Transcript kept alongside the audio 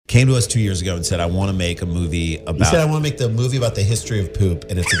came to us 2 years ago and said, I want to make a movie about... He said, I want to make the movie about the history of poop,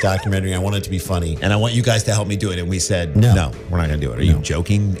 and it's a documentary. I want it to be funny, and I want you guys to help me do it. And we said, no we're not going to do it. Are you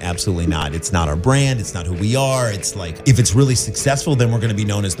joking? Absolutely not. It's not our brand. It's not who we are. It's like, if it's really successful, then we're going to be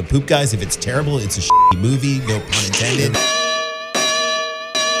known as the Poop Guys. If it's terrible, it's a shitty movie. No pun intended.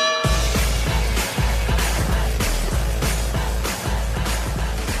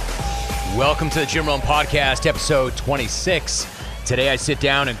 Welcome to the Jim Rome Podcast, episode 26. Today I sit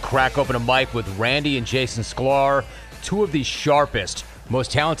down and crack open a mic with Randy and Jason Sklar, two of the sharpest,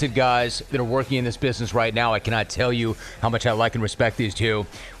 most talented guys that are working in this business right now. I cannot tell you how much I like and respect these two.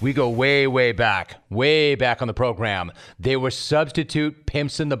 We go way back on the program. They were substitute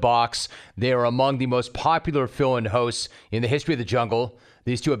pimps in the box. They are among the most popular fill-in hosts in the history of the jungle.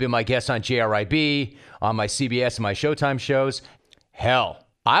 These two have been my guests on JRIB, on my CBS and my Showtime shows. Hell,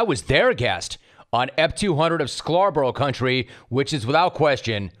 I was their guest on EP 200 of Sklar Country, which is without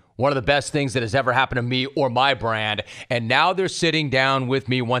question one of the best things that has ever happened to me or my brand. And now they're sitting down with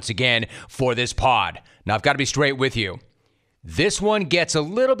me once again for this pod. Now, I've got to be straight with you. This one gets a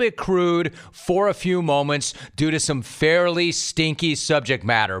little bit crude for a few moments due to some fairly stinky subject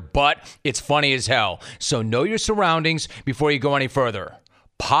matter, but it's funny as hell. So know your surroundings before you go any further.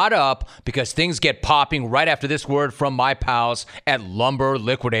 Pot up, because things get popping right after this word from my pals at Lumber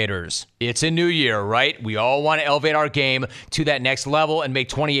Liquidators. It's a new year, right? We all want to elevate our game to that next level and make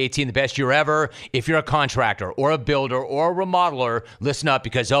 2018 the best year ever. If you're a contractor or a builder or a remodeler, listen up,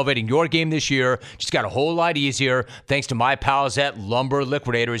 because elevating your game this year just got a whole lot easier thanks to my pals at Lumber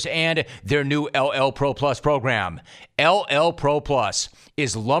Liquidators and their new LL Pro Plus program. LL Pro Plus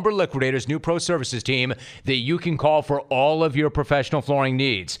is Lumber Liquidators' new pro services team that you can call for all of your professional flooring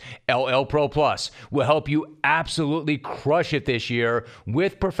needs. LL Pro Plus will help you absolutely crush it this year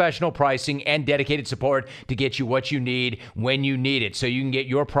with professional pricing and dedicated support to get you what you need when you need it, so you can get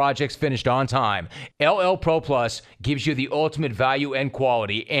your projects finished on time. LL Pro Plus gives you the ultimate value and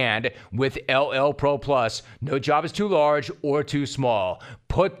quality, and with LL Pro Plus, no job is too large or too small.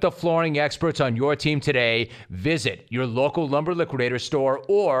 Put the flooring experts on your team today. Visit your local Lumber Liquidator store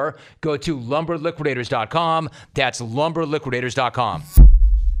or go to lumberliquidators.com. That's lumberliquidators.com.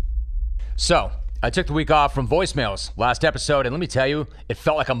 So, I took the week off from voicemails last episode, and let me tell you, it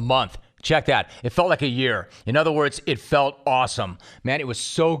felt like a month. Check that. It felt like a year. In other words, it felt awesome. Man, it was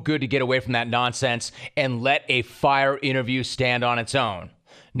so good to get away from that nonsense and let a fire interview stand on its own.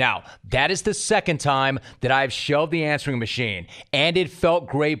 Now, that is the second time that I've shelved the answering machine, and it felt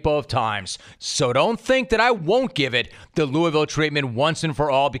great both times. So don't think that I won't give it the Louisville treatment once and for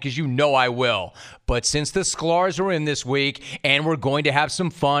all, because you know I will. But since the Sklars are in this week, and we're going to have some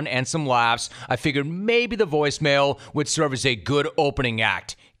fun and some laughs, I figured maybe the voicemail would serve as a good opening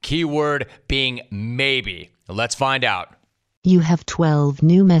act. Keyword being maybe. Let's find out. You have 12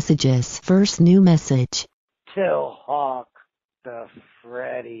 new messages. First new message. Tell Hawk the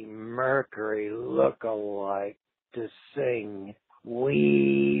Freddie Mercury look-alike to sing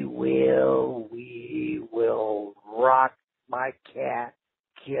We Will Rock My Cat.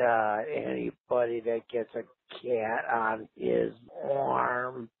 God, anybody that gets a cat on his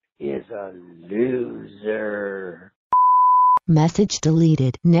arm is a loser. Message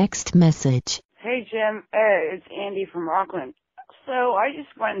deleted. Next message. Hey, Jim. It's Andy from Rockland. So I just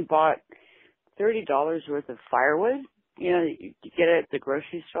went and bought $30 worth of firewood. You know, you get it at the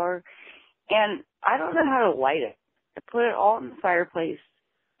grocery store. And I don't know how to light it. I put it all in the fireplace,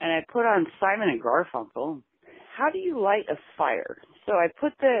 and I put on Simon and Garfunkel. How do you light a fire? So I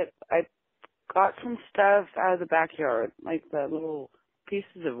got some stuff out of the backyard, like the little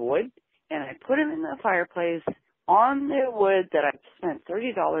pieces of wood, and I put them in the fireplace on the wood that I spent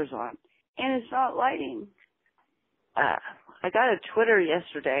 $30 on, and it's not lighting. I got a Twitter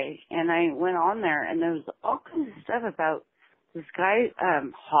yesterday, and I went on there, and there was all kinds of stuff about this guy,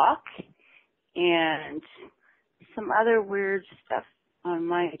 Hawk, and some other weird stuff on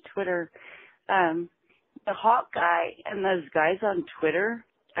my Twitter. The Hawk guy and those guys on Twitter,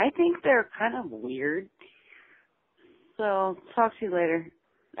 I think they're kind of weird. So, talk to you later.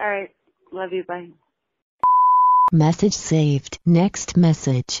 All right. Love you. Bye. Message saved. Next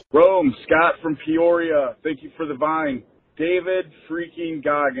message. Rome, Scott from Peoria. Thank you for the Vine. David freaking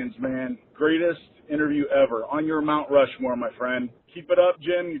Goggins, man. Greatest interview ever. On your Mount Rushmore, my friend. Keep it up,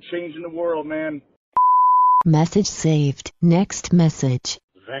 Jim. You're changing the world, man. Message saved. Next message.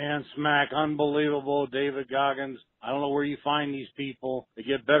 Van Smack, unbelievable. David Goggins. I don't know where you find these people. They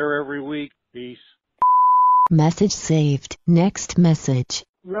get better every week. Peace. Message saved. Next message.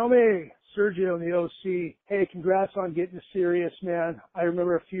 Romy, Sergio in the OC. Hey, congrats on getting serious, man. I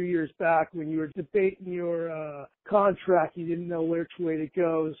remember a few years back when you were debating your contract, you didn't know which way to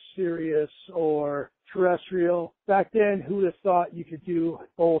go, Sirius or terrestrial. Back then, who would have thought you could do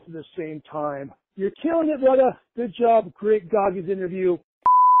both at the same time? You're killing it, brother. Good job. Great Goggins interview.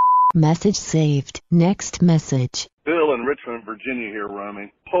 Message saved. Next message. Bill in Richmond, Virginia here,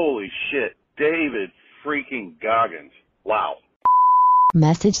 Romy. Holy shit. David freaking Goggins. Wow.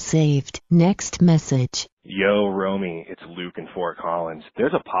 Message saved. Next message. Yo, Romy, it's Luke in Fort Collins.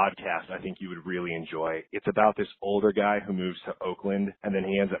 There's a podcast I think you would really enjoy. It's about this older guy who moves to Oakland, and then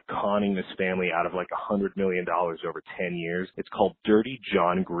he ends up conning this family out of like $100 million over 10 years. It's called Dirty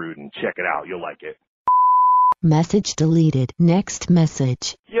John Gruden. Check it out. You'll like it. Message deleted. Next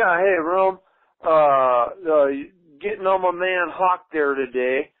message. Yeah, hey, Rome. Getting on my man Hawk there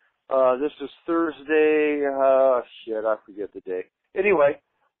today. This is Thursday. Shit, I forget the day. Anyway,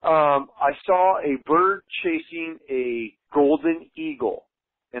 I saw a bird chasing a golden eagle,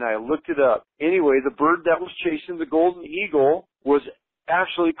 and I looked it up. Anyway, the bird that was chasing the golden eagle was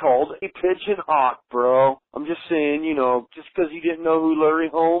actually called a pigeon hawk, bro. I'm just saying, you know, just because you didn't know who Larry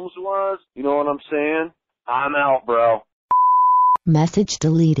Holmes was, you know what I'm saying? I'm out, bro. Message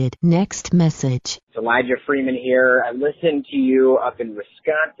deleted. Next message. It's Elijah Freeman here. I listen to you up in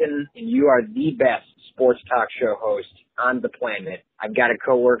Wisconsin, and you are the best sports talk show host on the planet. I've got a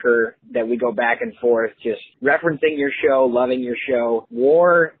coworker that we go back and forth just referencing your show, loving your show,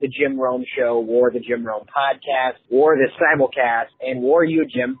 wore the Jim Rome show, wore the Jim Rome podcast, wore the simulcast, and wore you,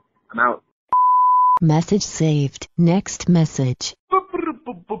 Jim. I'm out. Message saved. Next message. Play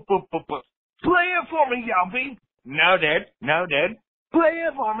it for me, Yobby. Noted. Play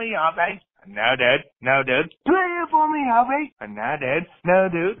it for me, Yobby. Noted. Play it for me, Yobby.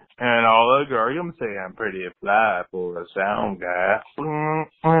 Noted. And all the girls can say I'm pretty fly for a sound guy.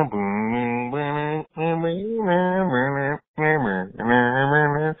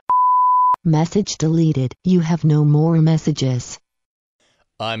 Message deleted. You have no more messages.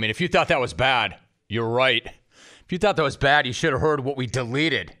 I mean, if you thought that was bad, you're right. If you thought that was bad, you should have heard what we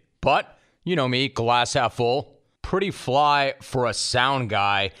deleted. But, you know me, glass half full. Pretty fly for a sound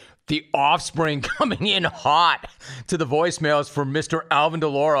guy. The Offspring coming in hot to the voicemails for Mr. Alvin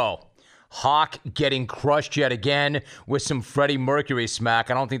DeLauro. Hawk getting crushed yet again with some Freddie Mercury smack.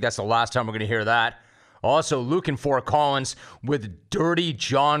 I don't think that's the last time we're going to hear that. Also, Luke in Fort Collins with Dirty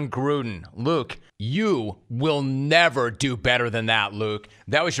John Gruden. Luke, you will never do better than that, Luke.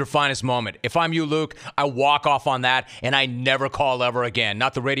 That was your finest moment. If I'm you, Luke, I walk off on that and I never call ever again.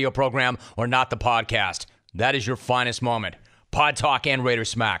 Not the radio program or not the podcast. That is your finest moment. Pod Talk and Raider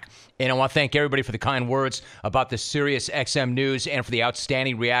Smack. And I want to thank everybody for the kind words about the Sirius XM news and for the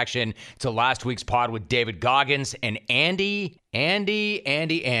outstanding reaction to last week's pod with David Goggins and Andy.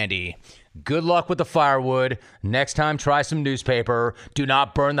 Good luck with the firewood. Next time, try some newspaper. Do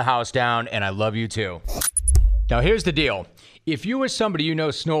not burn the house down, and I love you too. Now, here's the deal. If you or somebody you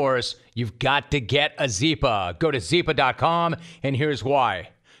know snores, you've got to get a Zipa. Go to Zipa.com, and here's why.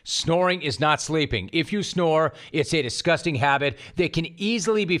 Snoring is not sleeping. If you snore, it's a disgusting habit that can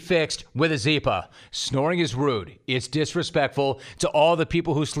easily be fixed with a Zipa. Snoring is rude. It's disrespectful to all the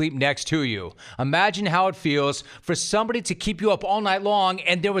people who sleep next to you. Imagine how it feels for somebody to keep you up all night long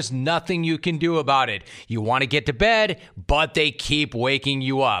and there was nothing you can do about it. You want to get to bed, but they keep waking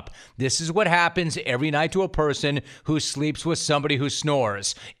you up. This is what happens every night to a person who sleeps with somebody who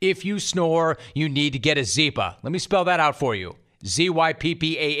snores. If you snore, you need to get a Zipa. Let me spell that out for you.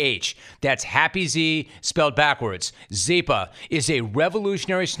 ZYPPAH. That's Happy Z spelled backwards. Zipa is a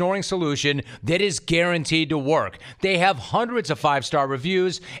revolutionary snoring solution that is guaranteed to work. They have hundreds of 5-star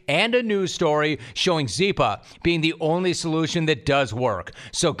reviews and a news story showing Zipa being the only solution that does work.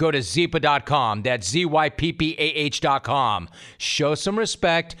 So go to Zipa.com. That's ZYPPAH.com. Show some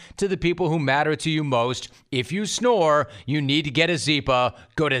respect to the people who matter to you most. If you snore, you need to get a Zipa.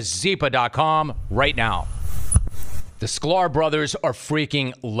 Go to Zipa.com right now. The Sklar Brothers are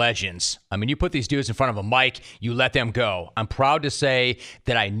freaking legends. I mean, you put these dudes in front of a mic, you let them go. I'm proud to say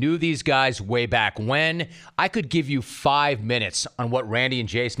that I knew these guys way back when. I could give you 5 minutes on what Randy and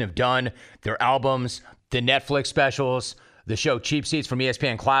Jason have done, their albums, the Netflix specials, the show Cheap Seats from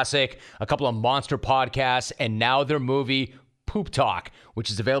ESPN Classic, a couple of monster podcasts, and now their movie, Poop Talk, which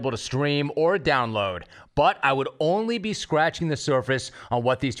is available to stream or download. But I would only be scratching the surface on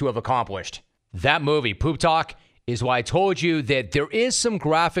what these two have accomplished. That movie, Poop Talk, is why I told you that there is some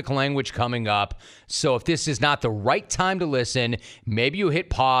graphic language coming up. So if this is not the right time to listen, maybe you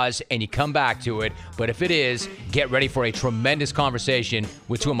hit pause and you come back to it. But if it is, get ready for a tremendous conversation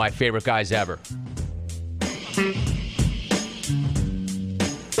with two of my favorite guys ever.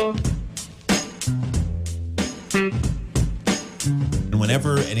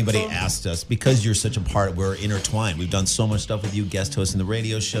 whenever anybody asked us, because you're such a part, we're intertwined. We've done so much stuff with you, guest hosting the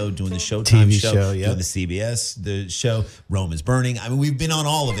radio show, doing the Showtime TV show, show, doing the CBS, the show, Rome is Burning. I mean, we've been on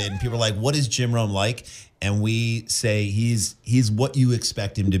all of it, and people are like, what is Jim Rome like? And we say he's what you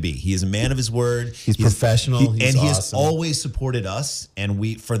expect him to be. He is a man of his word. He's professional. He's he awesome. has always supported us. And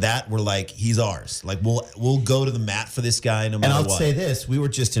we're like, he's ours. Like we'll go to the mat for this guy no matter what. And I'll say this: we were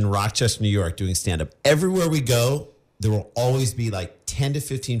just in Rochester, New York, doing stand up. Everywhere we go, there will always be like 10 to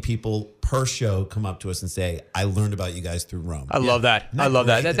 15 people per show come up to us and say, I learned about you guys through Rome. I love that. I love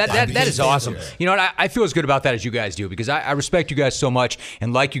that. That is awesome. You know what? I feel as good about that as you guys do, because I respect you guys so much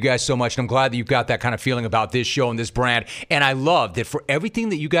and like you guys so much. And I'm glad that you've got that kind of feeling about this show and this brand. And I love that for everything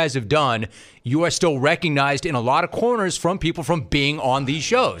that you guys have done, you are still recognized in a lot of corners from people from being on these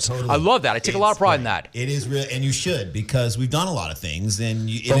shows. Totally. I love that. I take a lot of pride in that. It is real, and you should, because we've done a lot of things.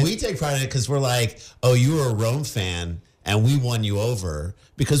 But we take pride in it because we're like, oh, you were a Rome fan, and we won you over,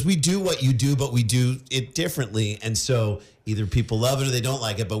 because we do what you do, but we do it differently. And so either people love it or they don't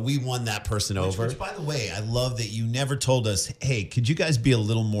like it, but we won that person over. Which, by the way, I love that you never told us, hey, could you guys be a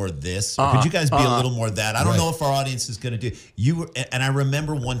little more this? Or could you guys be a little more that? I don't know if our audience is going to do. And I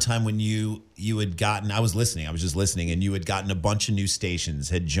remember one time when you had gotten, I was just listening, and you had gotten a bunch of new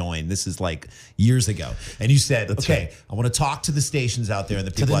stations had joined. This is like years ago. And you said, okay, I want to talk to the stations out there and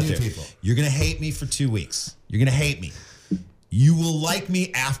the people out there. You're going to hate me for 2 weeks. You're going to hate me. You will like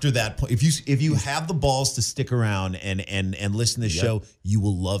me after that point. If you have the balls to stick around and listen to the show, you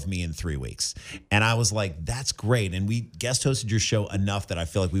will love me in 3 weeks. And I was like, that's great. And we guest hosted your show enough that I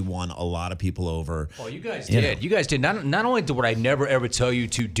feel like we won a lot of people over. Oh, you guys did. You guys did. Not only would I never ever tell you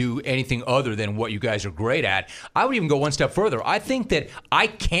to do anything other than what you guys are great at, I would even go one step further. I think that I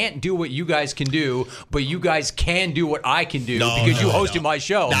can't do what you guys can do, but you guys can do what I can do because you hosted my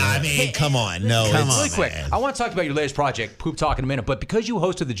show. Nah, I mean, come on. Really quick. I want to talk about your latest project, Poop Talk, in a minute, but because you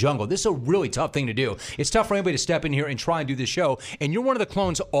hosted The Jungle, this is a really tough thing to do. It's tough for anybody to step in here and try and do this show, and you're one of the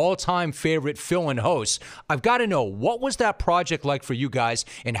Clone's all-time favorite fill-in hosts. I've got to know, what was that project like for you guys,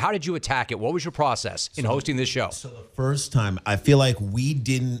 and how did you attack it? What was your process in hosting this show? So the first time, I feel like we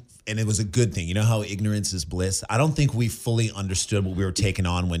didn't, and it was a good thing. You know how ignorance is bliss? I don't think we fully understood what we were taking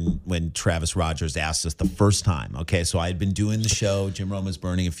on when Travis Rogers asked us the first time. Okay, so I had been doing the show, Jim Rome is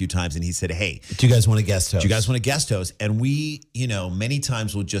Burning, a few times, and he said, hey, do you guys want to guest host? Do you guys want to guest host? And we, many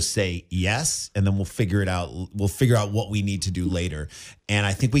times we'll just say yes, and then we'll figure it out. We'll figure out what we need to do later. And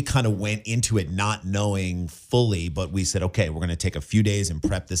I think we kind of went into it not knowing fully, but we said, okay, we're going to take a few days and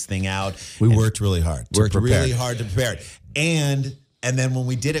prep this thing out. We worked really hard. Worked really hard to prepare it. And then when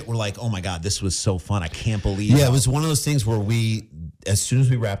we did it, we're like, oh my God, this was so fun. I can't believe it. Yeah, it was one of those things where as soon as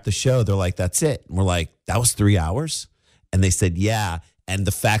we wrapped the show, they're like, that's it. And we're like, that was 3 hours? And they said, yeah. And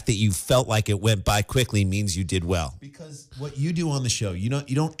the fact that you felt like it went by quickly means you did well. Because what you do on the show, you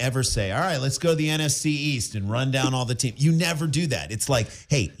don't ever say, all right, let's go to the NFC East and run down all the teams. You never do that. It's like,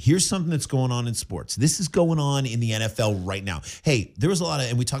 hey, here's something that's going on in sports. This is going on in the NFL right now. Hey, there was a lot of,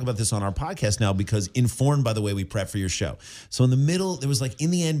 and we talk about this on our podcast now because informed by the way we prep for your show. So in the middle, there was like in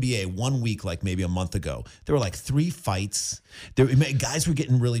the NBA 1 week, like maybe a month ago, there were like 3 fights. Guys were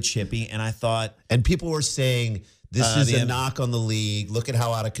getting really chippy. And I thought, and people were saying, this is a knock on the league. Look at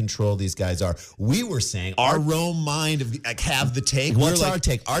how out of control these guys are. We were saying our Rome mind have the take. What's our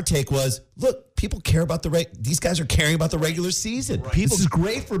take? Our take was, look, people care about these guys are caring about the regular season. Right. This is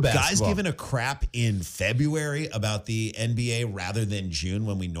great for basketball. Guys giving a crap in February about the NBA rather than June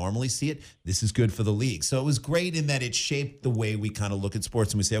when we normally see it. This is good for the league. So it was great in that it shaped the way we kind of look at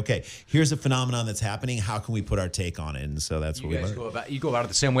sports and we say, okay, here's a phenomenon that's happening. How can we put our take on it? And so that's what we learned. You go about it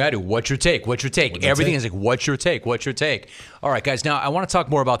the same way I do. What's your take? What's your take? Everything is like, what's your take? What's your take? All right, guys. Now, I want to talk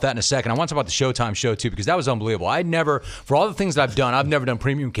more about that in a second. I want to talk about the Showtime show, too, because that was unbelievable. For all the things that I've never done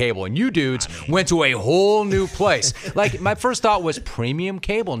premium cable. And you dudes went to a whole new place. Like, my first thought was premium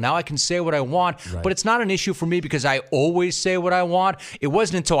cable. Now I can say what I want. Right. But it's not an issue for me because I always say what I want. It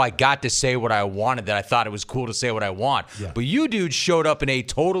wasn't until I got to say what I wanted that I thought it was cool to say what I want. Yeah. But you dudes showed up in a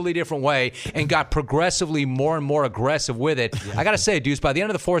totally different way and got progressively more and more aggressive with it. Yeah. I got to say, dudes, by the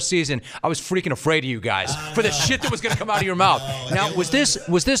end of the 4th season, I was freaking afraid of you guys for the shit that was going to come out of your mouth. Now, was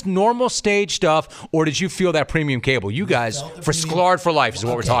this normal stage stuff, or did you feel that premium cable? You guys, for Sklar for Life is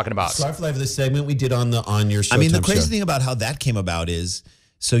what we're talking about. Sklar for Life is the segment we did on your Showtime. I mean, the crazy thing about how that came about is,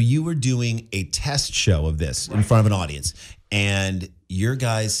 so you were doing a test show of this in front of an audience, and your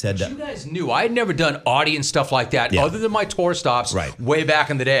guys said that. You guys knew I had never done audience stuff like that other than my tour stops way back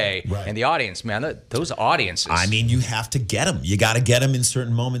in the day. Right. And the audience, man, those audiences. I mean, you have to get them. You got to get them in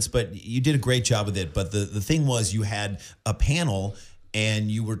certain moments, but you did a great job with it. But the thing was, you had a panel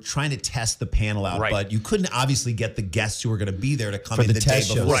and you were trying to test the panel out, Right. but you couldn't obviously get the guests who were going to be there to come For in the the test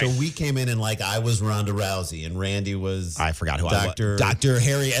day show. before. So we came in and like I was Ronda Rousey and Randy was I forgot who Dr. I was. Dr.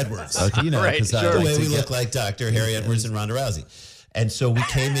 Harry Edwards. Okay, you know, Right, because sure. the way we look like Dr. Harry Edwards and Ronda Rousey. And so we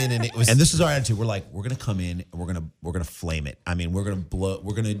came in and it was And this is our attitude. We're like, we're gonna come in and we're gonna flame it. I mean, we're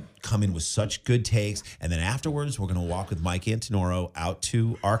gonna come in with such good takes, and then afterwards we're gonna walk with Mike Antonoro out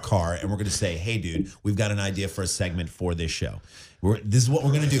to our car and we're gonna say, hey dude, we've got an idea for a segment for this show. This is what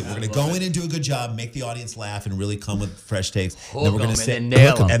we're gonna do. We're gonna go in and do a good job, make the audience laugh, and really come with fresh takes. And then we're gonna say, and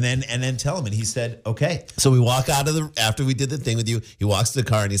then nail 'em. and then tell him. And he said, okay. So we walk out of after we did the thing with you, he walks to the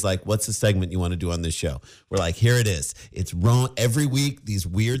car and he's like, what's the segment you want to do on this show? We're like, here it is. It's wrong. Every week, these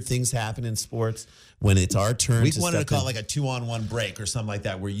weird things happen in sports. When it's our turn, We wanted to step call in. like a 2-on-1 break or something like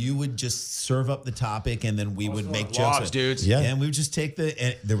that, where you would just serve up the topic and then we would make jokes. Lobs, dudes. Yeah. And we would just take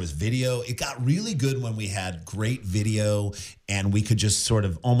and there was video. It got really good when we had great video and we could just sort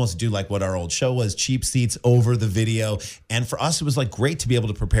of almost do like what our old show was, cheap seats over the video. And for us, it was like great to be able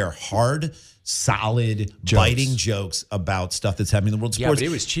to prepare hard, solid, biting jokes about stuff that's happening in the world of Yeah, sports. but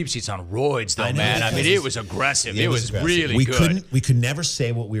it was cheap seats on roids, though, I know, man. I mean, because it was aggressive. Yeah, it was aggressive. really we good. We could never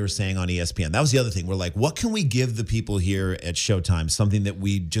say what we were saying on ESPN. That was the other thing. We're like, what can we give the people here at Showtime? Something that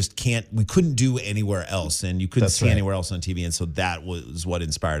we just we couldn't do anywhere else, and you couldn't That's see right. anywhere else on TV. And so that was what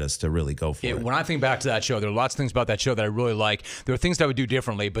inspired us to really go for it. When I think back to that show, there are lots of things about that show that I really like. There are things that I would do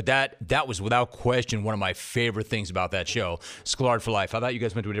differently, but that was without question one of my favorite things about that show, Sklar for Life. I thought you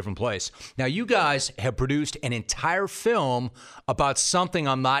guys went to a different place. Now, you guys have produced an entire film about something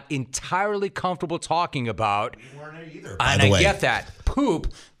I'm not entirely comfortable talking about. We weren't either. And I get that.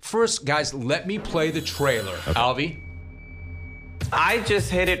 Poop. First, guys, let me play the trailer. Okay. Alvy? I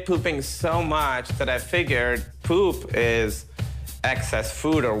just hated pooping so much that I figured poop is excess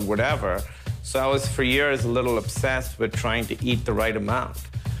food or whatever. So I was for years a little obsessed with trying to eat the right amount.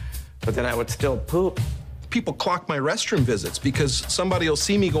 But then I would still poop. People clock my restroom visits because somebody will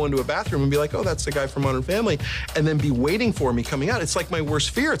see me go into a bathroom and be like, oh, that's the guy from Modern Family, and then be waiting for me coming out. It's like my worst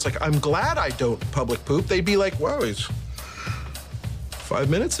fear. It's like, I'm glad I don't public poop. They'd be like, wow, he's 5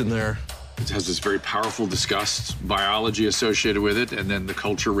 minutes in there. It has this very powerful disgust biology associated with it, and then the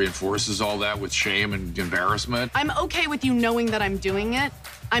culture reinforces all that with shame and embarrassment. I'm okay with you knowing that I'm doing it.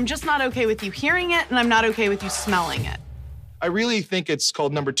 I'm just not okay with you hearing it, and I'm not okay with you smelling it. I really think it's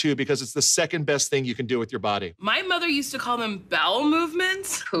called number 2 because it's the second best thing you can do with your body. My mother used to call them bowel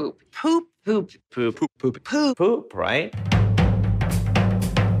movements. Poop. Poop. Poop. Poop. Poop. Poop. Poop. Poop, right?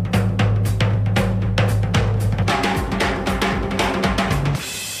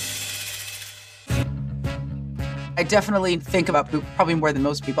 I definitely think about poop probably more than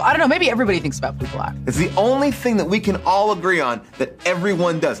most people. I don't know, maybe everybody thinks about poop a lot. It's the only thing that we can all agree on that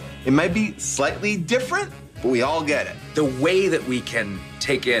everyone does. It might be slightly different, but we all get it. The way that we can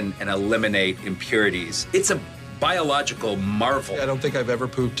take in and eliminate impurities, it's a biological marvel. I don't think I've ever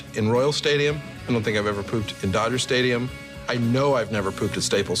pooped in Royal Stadium. I don't think I've ever pooped in Dodger Stadium. I know I've never pooped at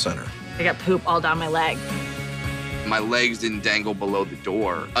Staples Center. I got poop all down my leg. My legs didn't dangle below the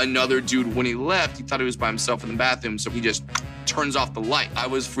door. Another dude, when he left, he thought he was by himself in the bathroom, so he just turns off the light. I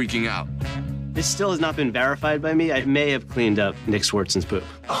was freaking out. This still has not been verified by me. I may have cleaned up Nick Swartzen's poop.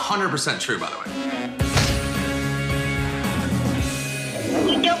 100% true, by the way.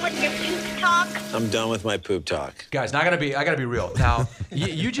 You done with your poop talk? I'm done with my poop talk. Guys, I gotta be real. Now,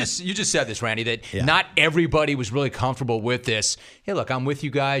 you just said this, Randy, that not everybody was really comfortable with this. Hey, look, I'm with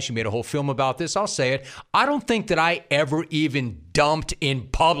you guys. You made a whole film about this. I'll say it. I don't think that I ever even dumped in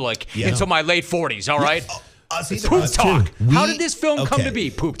public until my late 40s, all right? Poop talk. How did this film come to be,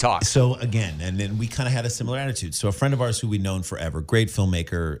 Poop Talk? So again, and then we kind of had a similar attitude. So a friend of ours who we'd known forever, great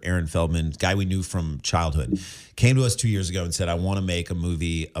filmmaker, Aaron Feldman, guy we knew from childhood, came to us 2 years ago and said, I want to make a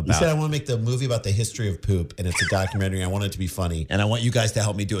movie about... He said, I want to make the movie about the history of poop, and it's a documentary. I want it to be funny. And I want you guys to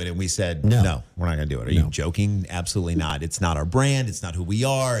help me do it. And we said, no, we're not going to do it. Are you joking? Absolutely not. It's not our brand. It's not who we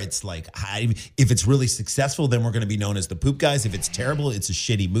are. It's like, if it's really successful, then we're going to be known as the Poop Guys. If it's terrible, it's a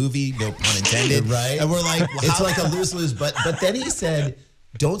shitty movie, no pun intended. Right? And we're like, it's like a lose-lose. But then he said,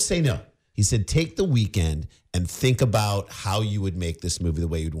 don't say no. He said, take the weekend and think about how you would make this movie the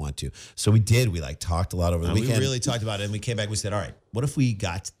way you'd want to. So we did. We talked a lot over the weekend. We really talked about it, and we came back. We said, all right, what if we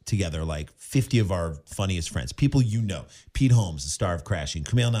got together 50 of our funniest friends, people you know, Pete Holmes, the star of Crashing,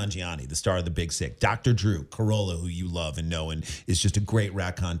 Kumail Nanjiani, the star of The Big Sick, Dr. Drew Carolla, who you love and know and is just a great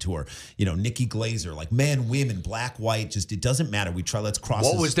raconteur, Nikki Glazer, men, women, black, white, just it doesn't matter. We try, let's cross.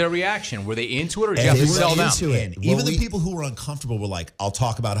 What was their reaction? Were they into it or did you and have to they sell them? Even the people who were uncomfortable were like, I'll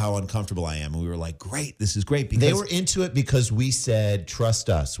talk about how uncomfortable I am. And we were like, great, this is great. great because they were into it because we said, trust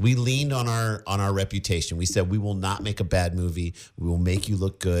us. We leaned on our reputation. We said, we will not make a bad movie. We will make you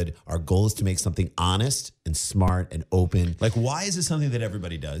look good. Our goal is to make something honest and smart and open. Like, why is it something that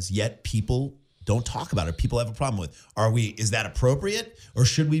everybody does, yet people don't talk about it? People have a problem with. Is that appropriate, or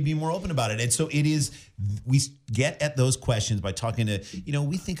should we be more open about it? And so it is. We get at those questions by talking to,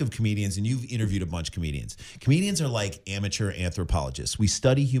 we think of comedians, and you've interviewed a bunch of comedians. Comedians are like amateur anthropologists. We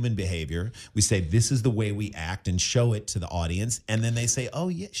study human behavior. We say, this is the way we act, and show it to the audience. And then they say, oh,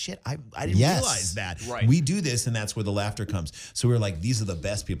 yeah, shit, I didn't realize that. Right. We do this, and that's where the laughter comes. So we're like, these are the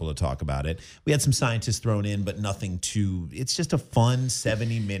best people to talk about it. We had some scientists thrown in, but nothing too, it's just a fun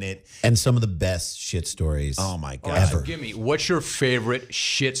 70-minute. And some of the best shit stories. Oh, my God. All right, so give me, what's your favorite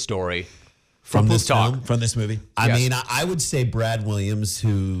shit story From this Talk? film? From this movie? I mean, I would say Brad Williams,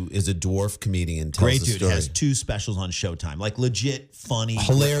 who is a dwarf comedian, tells Great the dude. story. Has 2 specials on Showtime. Like, legit, funny,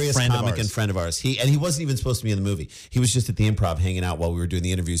 Hilarious friend comic of ours. and friend of ours. He wasn't even supposed to be in the movie. He was just at the Improv hanging out while we were doing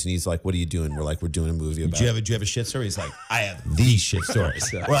the interviews, and he's like, what are you doing? We're like, we're doing a movie about Do you have a shit story? He's like, I have these shit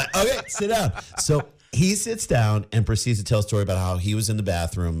stories. We're like, okay, sit down. So he sits down and proceeds to tell a story about how he was in the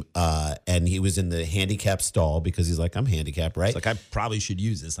bathroom and he was in the handicapped stall because he's like, I'm handicapped, right? It's like, I probably should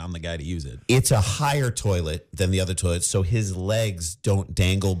use this. I'm the guy to use it. It's a higher toilet than the other toilets, so his legs don't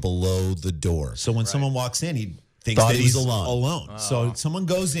dangle below the door. So when someone walks in, he thinks Thought that he was he's alone. alone. So someone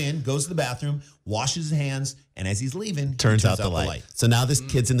goes to the bathroom, washes his hands, and as he's leaving, Turns he out the light. So now this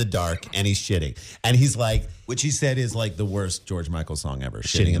kid's in the dark and he's shitting. And he's like, Which he said is like the worst George Michael song ever.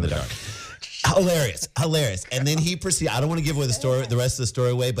 Shitting in the dark. Hilarious. And then he proceeds. I don't want to give away the rest of the story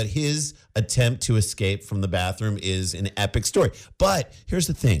away, but his attempt to escape from the bathroom is an epic story. But here's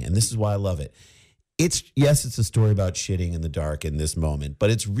the thing, and this is why I love it. It's a story about shitting in the dark in this moment, but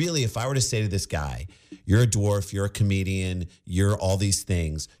it's really, if I were to say to this guy, you're a dwarf, you're a comedian, you're all these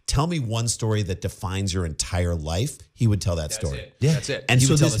things, tell me one story that defines your entire life, he would tell that story. It. Yeah. That's it. And He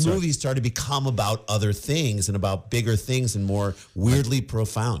so would tell this the story. movie started to become about other things and about bigger things and more weirdly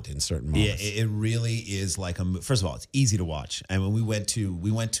profound in certain Yeah, moments. it really is like first of all, it's easy to watch. And when we went to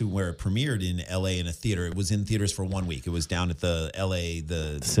where it premiered in LA in a theater. It was in theaters for 1 week. It was down at the LA,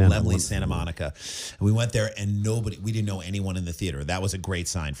 the Santa Monica. And we went there and we didn't know anyone in the theater. That was a great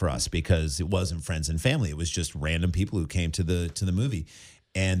sign for us because it wasn't friends and family. It was just random people who came to the movie.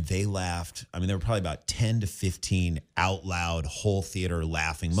 And they laughed. I mean, there were probably about 10 to 15 out loud, whole theater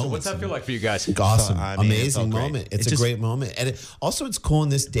laughing moments. So what's that feel like for you guys? Awesome. I mean, Amazing it felt moment. great. It's a great moment. And it's cool in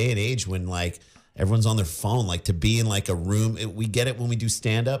this day and age when like everyone's on their phone, like to be in like a room. We get it when we do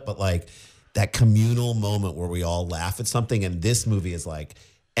stand up, but like that communal moment where we all laugh at something. And this movie is like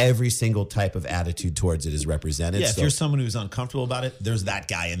every single type of attitude towards it is represented. Yeah, if you're someone who's uncomfortable about it, there's that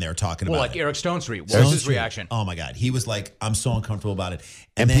guy in there talking about it. Well, like Eric Stone Street. What was his reaction? Oh my God. He was like, I'm so uncomfortable about it.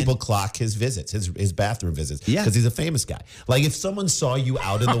 And then, people clock his visits, his bathroom visits. Yeah. Because he's a famous guy. Like if someone saw you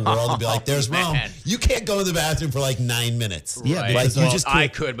out in the world and be like, there's Rome, you can't go in the bathroom for like 9 minutes. Yeah, Right. Like you Well, just I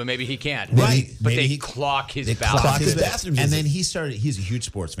can't. could, but maybe he can't. Right. But Maybe they clock his clock bathroom. his bathroom And visit. then he's a huge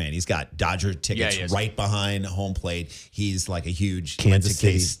sports fan. He's got Dodger tickets he is. right behind home plate. He's like a huge Kansas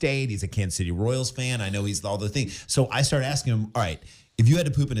City. K-State. He's a Kansas City Royals fan. I know he's all the things. So I started asking him, all right, if you had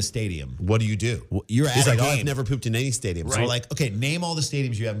to poop in a stadium, what do you do? You're at He's a like, game. oh, I've never pooped in any stadium. So we're like, okay, name all the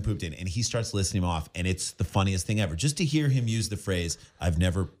stadiums you haven't pooped in. And he starts listing them off, and it's the funniest thing ever. Just to hear him use the phrase, I've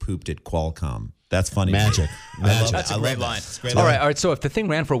never pooped at Qualcomm. That's funny. Magic. That's a great line. All right. So if the thing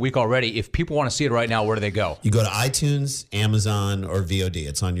ran for a week already, if people want to see it right now, where do they go? You go to iTunes, Amazon, or VOD.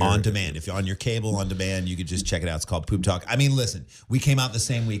 It's on your On demand. If you're on your cable on demand, you could just check it out. It's called Poop Talk. I mean, listen, we came out the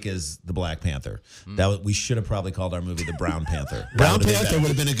same week as the Black Panther. We should have probably called our movie the Brown Panther. Brown Panther would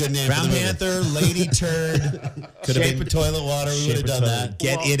have been a good name. Brown for the movie. Panther, Lady Turd, Could have been toilet water. We would have done that.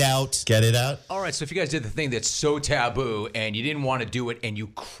 Get it out. Get it out. All right. So if you guys did the thing that's so taboo and you didn't want to do it and you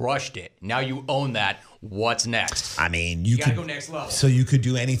crushed it, now you own that. What's next? I mean, You you gotta could go next level. So you could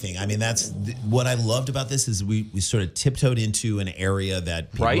do anything. I mean, that's what I loved about this is we sort of tiptoed into an area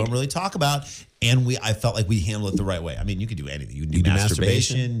that people don't really talk about, and I felt like we handled it the right way. I mean, you could do anything. You could do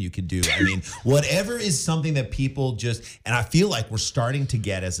masturbation. You could do, I mean, whatever is something that people just, and I feel like we're starting to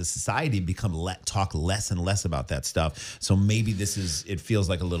get as a society talk less and less about that stuff. So maybe it feels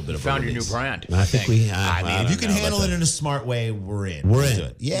like a little bit of Found a your new release. brand. I think we. I mean, if you can handle it in a smart way, we're in. We're Let's in. do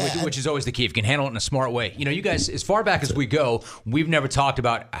it. Yeah. Which is always the key. If you can handle it in a smart way. You know, you guys, as far back as we go, we've never talked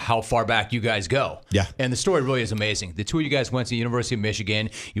about how far back you guys go. Yeah. And the story really is amazing. The two of you guys went to the University of Michigan.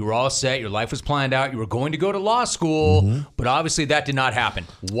 You were all set. Your life was planned out. You were going to go to law school, but obviously that did not happen.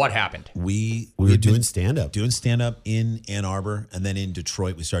 What happened? We were doing stand-up. Doing stand-up in Ann Arbor, and then in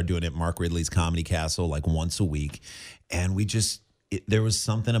Detroit, we started doing it at Mark Ridley's Comedy Castle like once a week. And we just, there was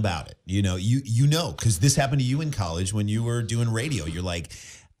something about it. You know, because this happened to you in college when you were doing radio. You're like,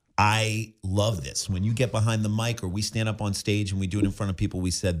 I love this. When you get behind the mic or we stand up on stage and we do it in front of people, we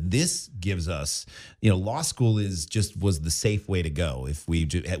said this gives us, law school was the safe way to go. If we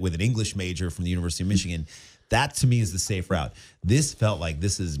with an English major from the University of Michigan, that to me is the safe route. This felt like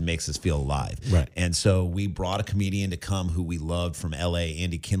makes us feel alive. Right. And so we brought a comedian to come who we loved from LA.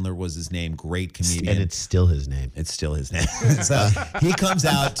 Andy Kindler was his name, great comedian. And it's still his name. It's still his name. So he comes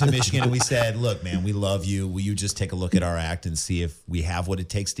out to Michigan and we said, look, man, we love you. Will you just take a look at our act and see if we have what it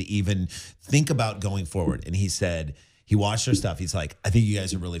takes to even think about going forward? And he said, he watched our stuff. He's like, I think you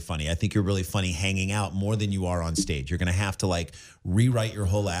guys are really funny. I think you're really funny hanging out more than you are on stage. You're going to have to rewrite your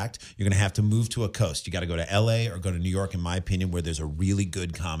whole act. You're going to have to move to a coast. You got to go to LA or go to New York, in my opinion, where there's a really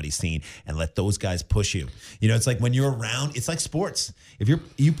good comedy scene, and let those guys push you. It's like when you're around, it's like sports. If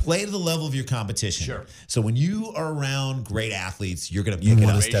you play to the level of your competition. Sure. So when you are around great athletes, you're going to pick it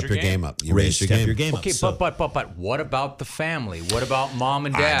up. Step your game up. You raise your game up. Okay, but what about the family? What about mom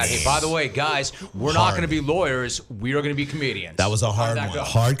and dad? Hey, by the way, guys, we're not going to be lawyers. We are going to be comedians. That was a hard one.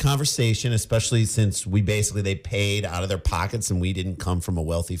 Hard conversation, especially since they paid out of their pockets and we didn't come from a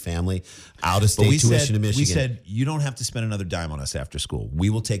wealthy family. Out of state tuition in Michigan. We said, you don't have to spend another dime on us after school. We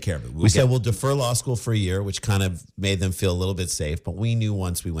will take care of it. We said we'll defer law school for a year, which kind of made them feel a little bit safe. But we knew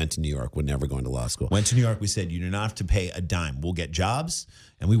once we went to New York, we're never going to law school. Went to New York. We said, you do not have to pay a dime. We'll get jobs.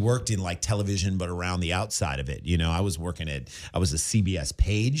 And we worked in television, but around the outside of it. I was a CBS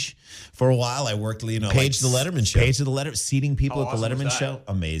page for a while. I worked, Page the Letterman show. Page of the Letterman, seating people at the Letterman show.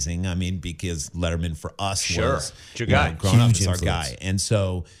 Amazing. I mean, because Letterman for us was your guy. Growing up as our guy. And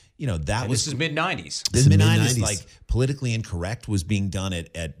so, this is mid-90s. This is mid-90s. Politically Incorrect was being done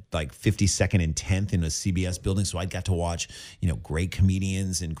at 52nd and 10th in a CBS building. So I got to watch, great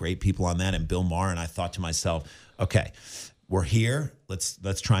comedians and great people on that and Bill Maher. And I thought to myself, okay, we're here.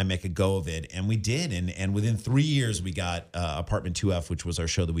 Let's try and make a go of it. And we did. And within 3 years, we got Apartment 2F, which was our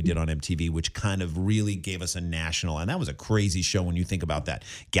show that we did on MTV, which kind of really gave us a national. And that was a crazy show when you think about that.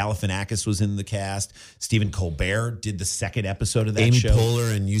 Galifianakis was in the cast. Stephen Colbert did the second episode of that show. Amy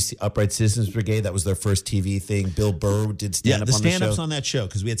Poehler and UC Upright Citizens Brigade. That was their first TV thing. Bill Burr did stand-up on the show. The stand-ups on that show,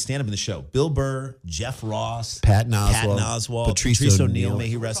 because we had stand-up in the show. Bill Burr, Jeff Ross, Patton Oswalt, Patrice O'Neill, may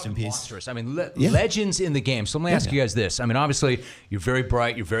he rest in peace. Monstrous. I mean, legends in the game. So let me ask you guys this. I mean, obviously, you're very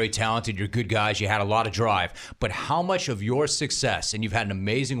bright, you're very talented, you're good guys, you had a lot of drive. But how much of your success, and you've had an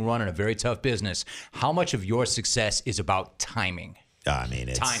amazing run in a very tough business, how much of your success is about timing? I mean,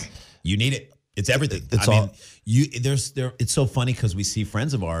 it's timing. You need it. It's everything. It's so funny because we see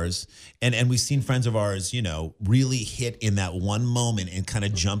friends of ours, and we've seen friends of ours, really hit in that one moment and kind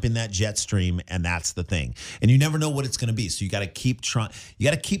of jump in that jet stream, and that's the thing. And you never know what it's going to be. So you got to keep trying. You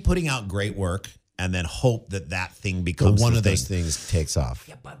got to keep putting out great work. And then hope that thing becomes one of those things takes off.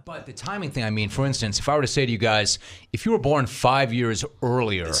 Yeah, but the timing thing, I mean, for instance, if I were to say to you guys, if you were born 5 years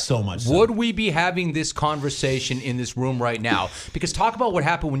earlier, so much would we be having this conversation in this room right now? Because talk about what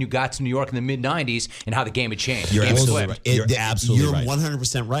happened when you got to New York in the mid-'90s and how the game had changed. You're absolutely right. You're absolutely right.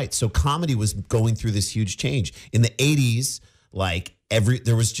 100% right. So comedy was going through this huge change. In the 80s,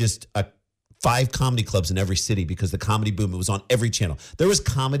 there was just 5 comedy clubs in every city because the comedy boom, it was on every channel. There was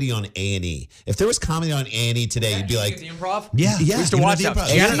comedy on A&E. If there was comedy on A&E today, you'd be like, the Improv? Yeah. We used to watch that.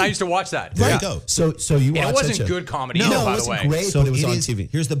 Janet and I used to watch that. There you go. So you watched it wasn't good comedy, no, by it wasn't the way. Great, but it was on TV.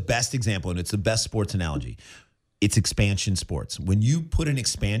 Here's the best example, and it's the best sports analogy. It's expansion sports. When you put an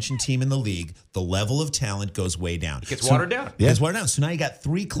expansion team in the league, the level of talent goes way down. It gets watered down. Yeah. It gets watered down. So now you got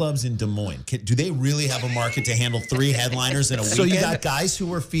 3 clubs in Des Moines. Do they really have a market to handle 3 headliners in a weekend? So you got guys who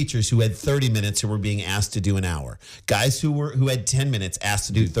were features who had 30 minutes who were being asked to do an hour. Guys who had 10 minutes asked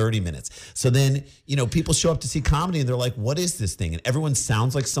to do 30 minutes. So then, people show up to see comedy and they're like, what is this thing? And everyone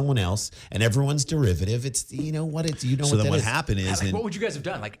sounds like someone else and everyone's derivative. It's, So then what happened is... what would you guys have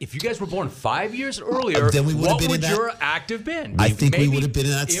done? If you guys were born 5 years earlier, then we what would your act have been? I think we would have been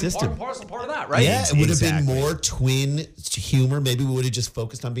in that system. Part of that, right? Yeah, it would have been more twin humor. Maybe we would have just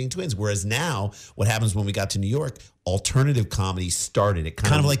focused on being twins. Whereas now, what happens when we got to New York, alternative comedy started. It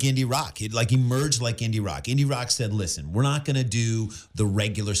kind of like indie rock. It emerged like indie rock. Indie rock said, listen, we're not going to do the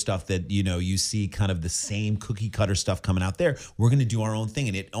regular stuff that, you see kind of the same cookie cutter stuff coming out there. We're going to do our own thing.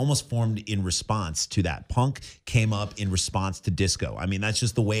 And it almost formed in response to that. Punk came up in response to disco. I mean, that's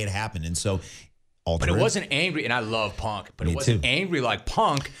just the way it happened. And so alter But it wasn't angry, and I love punk, but it wasn't angry like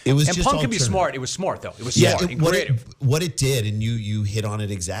punk. It was and just punk can be alternative. smart. It was smart, though. It was smart and creative. What it did, and you hit on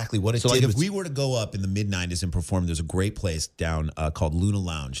it exactly. What it So, did like, was, if we were to go up in the mid-'90s and perform, there's a great place down called Luna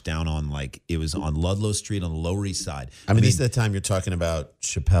Lounge down on, like, it was on Ludlow Street on the Lower East Side. I mean, this is the time you're talking about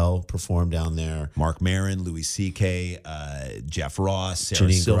Chappelle performed down there. Mark Maron, Louis C.K., Jeff Ross,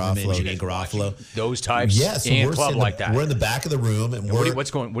 Sarah Silverman, Janine Garofalo. Those types in a club like that. We're in the back of the room, and what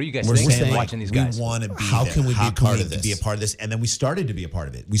are you guys thinking watching these guys? We want to be How can we be a part of this? Be a part of this? And then we started to be a part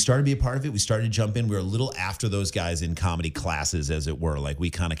of it. We started to jump in. We were a little after those guys in comedy classes, as it were. Like, we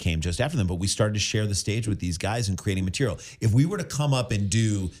kind of came just after them, but we started to share the stage with these guys and creating material. If we were to come up and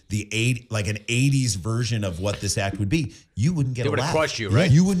do an 80s version of what this act would be, you wouldn't get a laugh. They would have crushed you, right?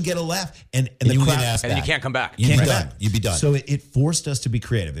 You wouldn't get a laugh. And the you crowd, and then you can't come back. You'd be done. You'd be done. So it forced us to be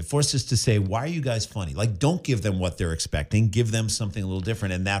creative. It forced us to say, why are you guys funny? Like, don't give them what they're expecting. Give them something a little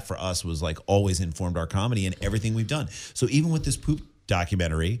different. And that for us was like always informed our comedy and everything we've done. So even with this poop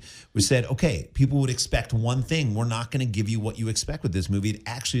documentary, we said, okay, people would expect one thing. We're not going to give you what you expect with this movie. It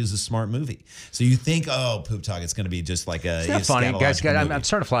actually is a smart movie. So you think, oh, Poop Talk, it's going to be just like a... It's not funny, guys. I'm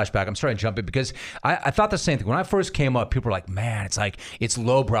starting to flashback. I'm starting to jump in because I thought the same thing. When I first came up, people were like, man, it's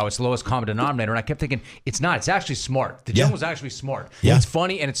lowbrow. It's the lowest common denominator. And I kept thinking, it's not. It's actually smart. The Jungle's actually smart. Yeah. It's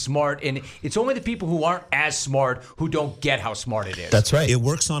funny and it's smart. And it's only the people who aren't as smart who don't get how smart it is. That's right. It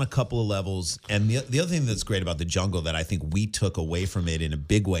works on a couple of levels. And the other thing that's great about The Jungle that I think we took away from it in a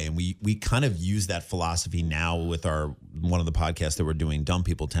big way, and we kind of use that philosophy now with one of the podcasts that we're doing, Dumb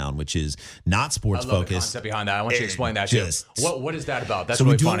People Town, which is not sports I love focused. the concept behind that. I want you to explain that too. What is that about? That's so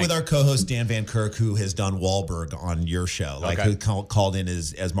really we do funny. it with our co-host Dan Van Kirk, who has done Wahlberg on your show, who called in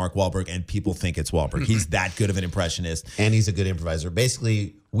as Mark Wahlberg, and people think it's Wahlberg. He's that good of an impressionist, and he's a good improviser.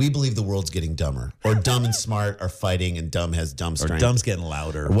 Basically, we believe the world's getting dumber, or dumb and smart are fighting, and dumb has dumb strength, or dumb's getting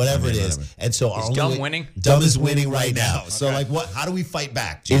louder, or whatever it is. And so is dumb winning? Dumb is winning right now. So like, how do we fight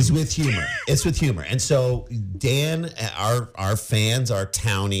back, Jim? Is with humor. It's with humor. And so Dan, our fans, our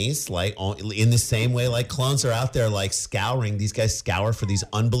townies, like in the same way, like clones are out there, like scouring. These guys scour for these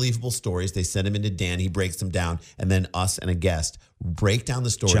unbelievable stories. They send them into Dan. He breaks them down, and then us and a guest break down the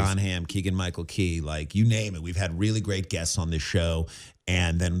stories. John Hamm, Keegan-Michael Key, like you name it. We've had really great guests on this show.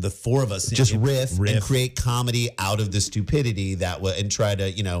 And then the four of us just riff and create comedy out of the stupidity and try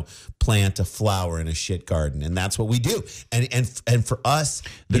to, plant a flower in a shit garden. And that's what we do. And for us,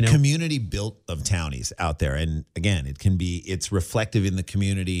 the community built of townies out there. And again, it's reflective in the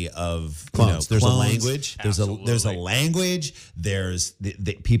community of clones. There's clones. A language. There's a language. There's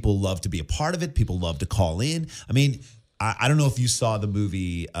people love to be a part of it. People love to call in. I mean, I don't know if you saw the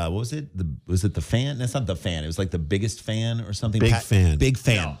movie. What was it? Was it The Fan? That's not The Fan. It was like The Biggest Fan or something. Big Fan.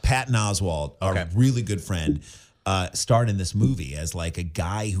 No. Patton Oswalt, our really good friend, starred in this movie as like a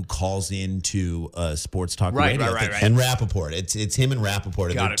guy who calls into a sports talk radio thing. And Rappaport. It's him and Rappaport.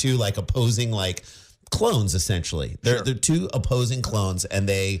 And they're two like opposing like clones essentially. They're two opposing clones, and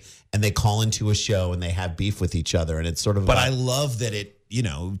they call into a show and they have beef with each other, and it's sort of. But I love that it.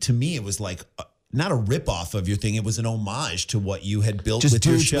 To me, it was like. Not a ripoff of your thing. It was an homage to what you had built with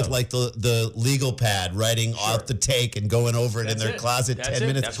your show. With like the legal pad writing off the take and going over it in their closet 10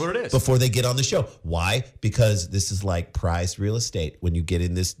 minutes That's what it is. before they get on the show. Why? Because this is like prized real estate. When you get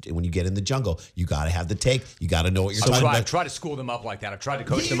in the jungle, you got to have the take. You got to know what you're talking about. I've tried to school them up like that. I've tried to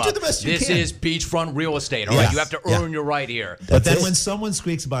coach them do up. the best you This can. is beachfront real estate. All right, you have to earn your right here. But then when someone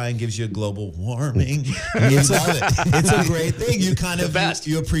squeaks by and gives you a global warming, it's a great thing. You kind of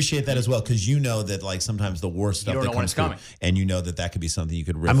you appreciate that as well, because you know that like sometimes the worst stuff that comes through, and you know that could be something you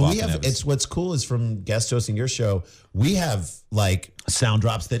could riff off. It's what's cool is from guest hosting your show, we have like sound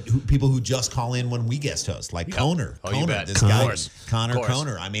drops that people who just call in when we guest host, like Coner. This guy, Connor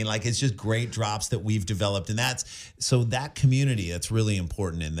Coner. I mean, like it's just great drops that we've developed, and that community that's really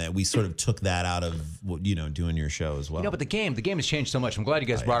important, and that we sort of took that out of doing your show as well. But the game has changed so much. I'm glad you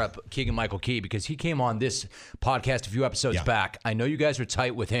guys brought up Keegan-Michael Key, because he came on this podcast a few episodes back. I know you guys were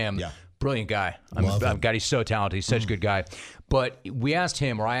tight with him. Yeah. Brilliant guy. God, he's so talented. He's such a good guy. But I asked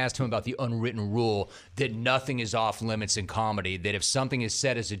him about the unwritten rule that nothing is off limits in comedy, that if something is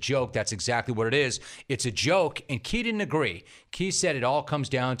said as a joke, that's exactly what it is. It's a joke, and Key didn't agree. Key said it all comes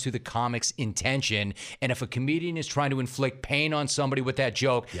down to the comic's intention, and if a comedian is trying to inflict pain on somebody with that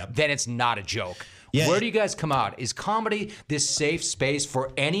joke, then it's not a joke. Yeah. Where do you guys come out? Is comedy this safe space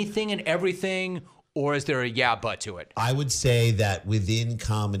for anything and everything, or is there a but to it? I would say that within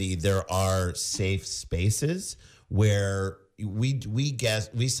comedy, there are safe spaces where,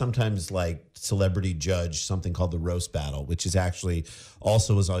 we sometimes like celebrity judge something called the roast battle, which is actually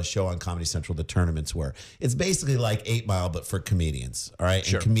also was on a show on Comedy Central. The tournaments were it's basically like 8 Mile but for comedians. All right,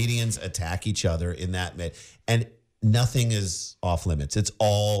 Sure. and comedians attack each other in that and nothing is off limits. It's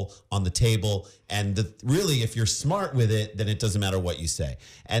all on the table. And really, if you're smart with it, then it doesn't matter what you say.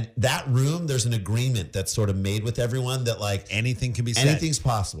 And that room, there's an agreement that's sort of made with everyone that like anything can be said. Anything's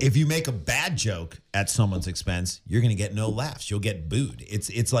possible. If you make a bad joke at someone's expense, you're going to get no laughs. You'll get booed.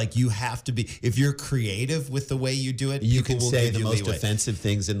 It's like you have to be. If you're creative with the way you do it, you can will say give the you most leeway. offensive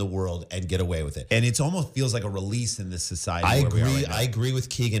things in the world and get away with it. And it almost feels like a release in this society. I where we are agree. right now. I agree with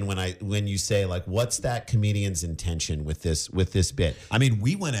Keegan when you say like, what's that comedian's intention with this bit? I mean,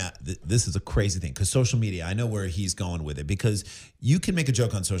 we went out. This is a crazy thing because social media. I know where he's going with it because you can make a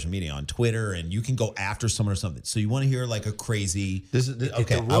joke on social media, on Twitter, and you can go after someone or something. So you want to hear like a crazy.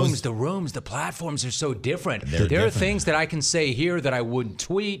 Okay. The rooms, the platforms are so different. There are things that I can say here that I wouldn't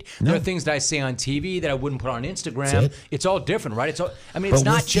tweet. There are things that I say on TV that I wouldn't put on Instagram. It's all different, right? It's all. I mean, it's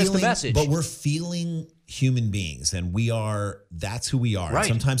not just the message. But we're feeling human beings, and that's who we are. Right.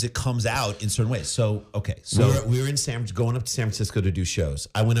 And sometimes it comes out in certain ways. So we were in going up to San Francisco to do shows.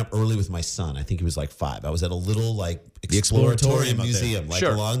 I went up early with my son. I think he was like 5. I was at a little like Exploratorium museum, like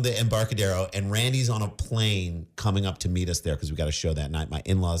along the Embarcadero, and Randy's on a plane coming up to meet us there because we got a show that night. My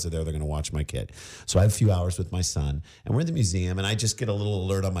in-laws are there. They're going to watch my kid. So I have a few hours with my son, and we're in the museum, and I just get a little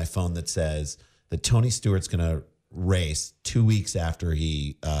alert on my phone that says that Tony Stewart's going to race 2 weeks after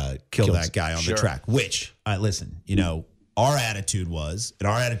he killed that guy on the track. Which, listen, our attitude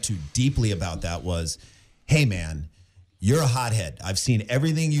deeply about that was, hey man, you're a hothead. I've seen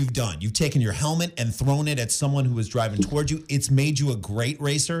everything you've done. You've taken your helmet and thrown it at someone who was driving towards you. It's made you a great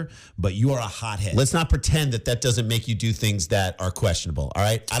racer, but you are a hothead. Let's not pretend that doesn't make you do things that are questionable, all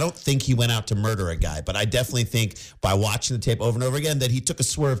right? I don't think he went out to murder a guy, but I definitely think by watching the tape over and over again that he took a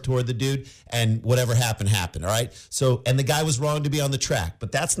swerve toward the dude and whatever happened, all right? So, and the guy was wrong to be on the track,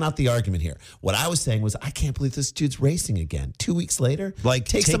 but that's not the argument here. What I was saying was, I can't believe this dude's racing again. 2 weeks later? Like,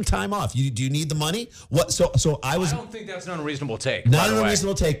 take some time off. Do you need the money? What? So I don't think that's an unreasonable take. Not an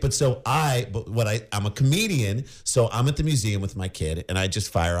unreasonable take, but I'm a comedian, so I'm at the museum with my kid, and I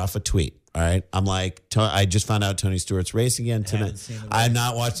just fire off a tweet. All right, I'm like, I just found out Tony Stewart's racing again tonight. I'm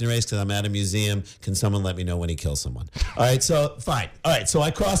not watching the race because I'm at a museum. Can someone let me know when he kills someone? All right, so fine. All right, so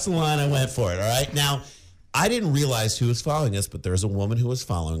I crossed the line. I went for it. All right, now I didn't realize who was following us, but there's a woman who was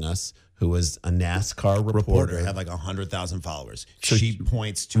following us who was a NASCAR reporter. Had like 100,000 followers. So she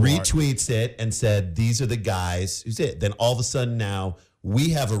points to retweets it and said, "These are the guys who's it." Then all of a sudden now we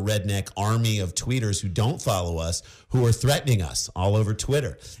have a redneck army of tweeters who don't follow us, who are threatening us all over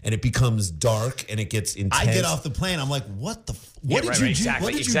Twitter. And it becomes dark and it gets intense. I get off the plane. I'm like, what did you do? Exactly,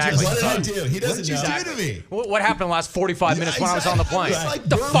 What did exactly. you do? What did I do? He doesn't know. What did you do to me? What happened in the last 45 minutes when I was on the plane? Like,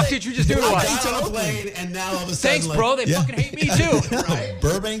 the fuck did you just do to I us? got on a plane and now all of a sudden, Thanks, bro. They fucking hate me too.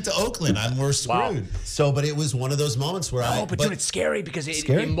 Burbank to Oakland. We're screwed. Wow. So, but it was one of those moments where but dude, it's scary because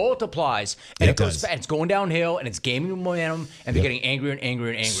it multiplies and Yeah, it goes it does. fast. It's going downhill and it's gaining momentum and they're getting angrier and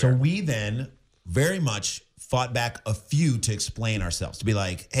angrier and angrier. So we then very much fought back a few to explain ourselves, to be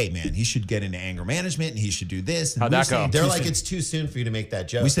like, hey man, he should get into anger management and he should do this. And How'd that go? They're like, it's too soon for you to make that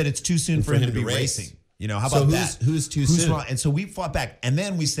joke. We said it's too soon for him to be racing. How about that? Who's too soon? Wrong? And so we fought back. And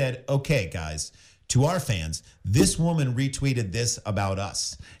then we said, okay, guys, to our fans, this woman retweeted this about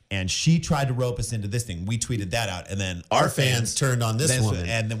us. And she tried to rope us into this thing. We tweeted that out. And then our fans turned on this woman.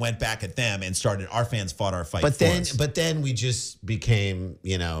 And then went back at them and our fans fought our fight. But then we just became,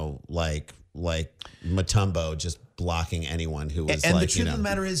 like Matumbo, just blocking anyone who was and the truth of the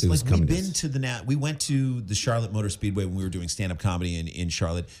matter is, like, we went to the Charlotte Motor Speedway when we were doing stand-up comedy in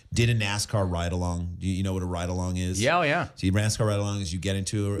Charlotte, did a NASCAR ride-along. Do you know what a ride-along is? Yeah. So NASCAR ride-along is you get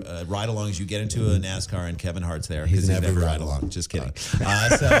into a ride-along is you get into a NASCAR and Kevin Hart's there. He's never ride-along. Just kidding.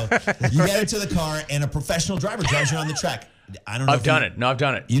 So you get into the car and a professional driver drives you on the track. I don't know. I've done it. No, I've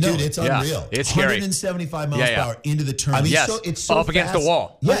done it. Dude, it's unreal. It's scary. 175 miles per hour into the turn. I mean, yes. it's so up against fast. the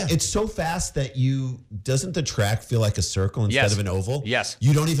wall. Yeah, it's so fast that doesn't the track feel like a circle instead of an oval? Yes.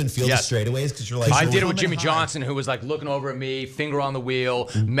 You don't even feel the straightaways because you're like. I did it with Jimmy Johnson, who was like looking over at me, finger on the wheel,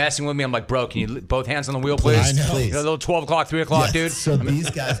 messing with me. I'm like, bro, can you both hands on the wheel, please? I know. You know, a little 12 o'clock, 3 o'clock, dude. So these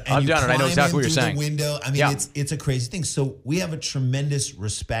guys, I've done it. I know exactly what you're saying. The window. I mean, it's a crazy thing. So we have a tremendous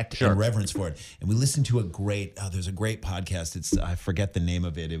respect and reverence for it. And we listen to there's a great podcast podcast. I forget the name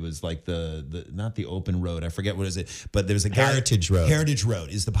of it. It was like the not the open road. I forget what is it. But there's a guy, Heritage Road. Heritage Road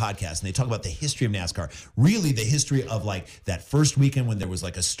is the podcast, and they talk about the history of NASCAR. Really, the history of like that first weekend when there was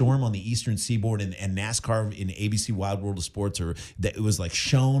like a storm on the Eastern Seaboard, and NASCAR in ABC Wild World of Sports, or that it was like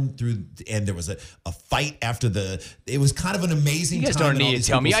shown through, and there was a fight after the. It was kind of an amazing. You guys time don't need to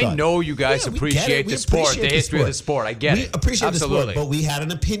tell me. I know you guys appreciate the sport, the history of the sport. I get it. We appreciate Absolutely. the sport, but we had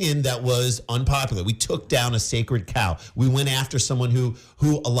an opinion that was unpopular. We took down a sacred cow. We went after someone who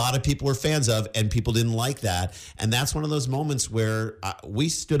a lot of people were fans of, and people didn't like that. And that's one of those moments where we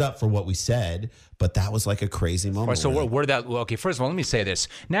stood up for what we said, but that was like a crazy moment. All right, so where that? Okay, first of all, let me say this: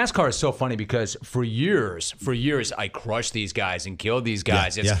 NASCAR is so funny because for years, I crushed these guys and killed these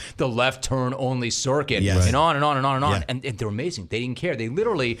guys. It's the left turn only circuit, and on and on and on and on. And they're amazing. They didn't care.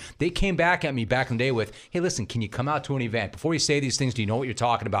 They came back at me back in the day with, "Hey, listen, can you come out to an event before you say these things? Do you know what you're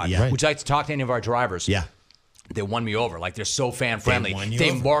talking about? Would you like to talk to any of our drivers?" Yeah. They won me over. Like, they're so fan-friendly.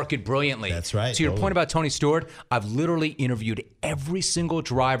 They over. market brilliantly. That's right. To your point about Tony Stewart, I've literally interviewed every single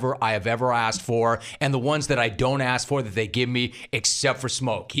driver I have ever asked for, and the ones that I don't ask for that they give me, except for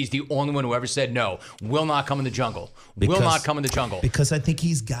Smoke. He's the only one who ever said no. Will not come in the jungle. Will not come in the jungle. Because I think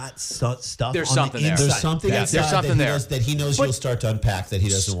he's got stuff. There's on something the there. There's something inside There's something there that he knows you'll start to unpack that he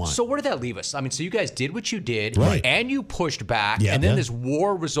doesn't want. So where did that leave us? I mean, so you guys did what you did, right, and you pushed back, and then this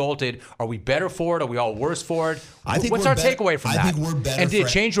war resulted. Are we better for it? Are we all worse for it? I think What's our takeaway from that? I think we're better. And did it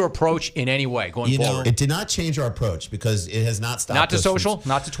change your approach in any way going forward? It did not change our approach because it has not stopped. Not to us social,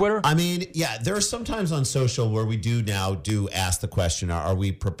 not to Twitter. I mean, yeah, there are some times on social where we do ask the question: Are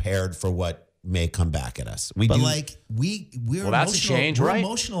we prepared for what may come back at us? We're well, that's a change, we're right?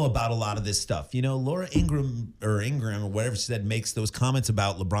 emotional about a lot of this stuff. You know, Laura Ingram or whatever she said makes those comments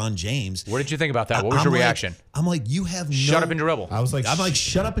about LeBron James. What did you think about that? What was your reaction? I'm like, you have shut up and dribble. I'm like,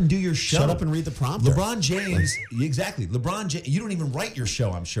 shut up and do your show. Shut up and read the prompter. LeBron James, exactly. LeBron James, you don't even write your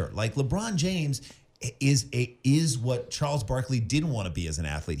show, I'm sure. Like, LeBron James is what Charles Barkley didn't want to be as an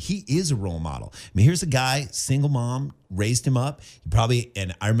athlete. He is a role model. I mean, here's a guy, single mom, raised him up.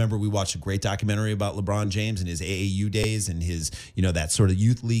 And I remember we watched a great documentary about LeBron James and his AAU days and his, that sort of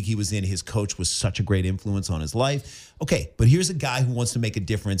youth league he was in. His coach was such a great influence on his life. Okay, but here's a guy who wants to make a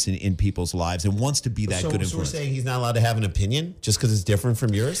difference in people's lives and wants to be that good influence. So we're saying he's not allowed to have an opinion just because it's different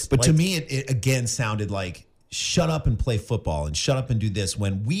from yours? But to me, it again sounded like, shut up and play football and shut up and do this,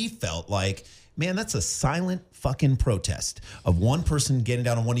 when we felt like, man, that's a silent fucking protest of one person getting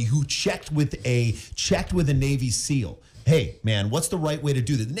down on one knee who checked with a Navy SEAL. Hey, man, what's the right way to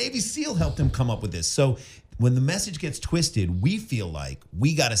do this? The Navy SEAL helped him come up with this. So when the message gets twisted, we feel like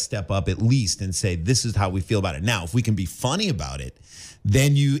we got to step up at least and say, this is how we feel about it. Now, if we can be funny about it,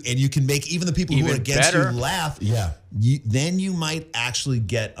 then you can make even the people who are against you laugh. Yeah. Then you might actually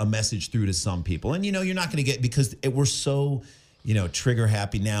get a message through to some people. And, you're not going to get, because we're so, trigger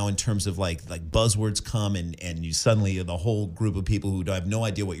happy now in terms of like buzzwords come and you suddenly, the whole group of people who have no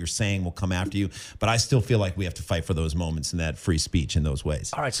idea what you're saying will come after you. But I still feel like we have to fight for those moments and that free speech in those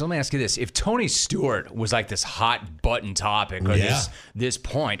ways. All right, so let me ask you this. If Tony Stewart was like this hot button topic or this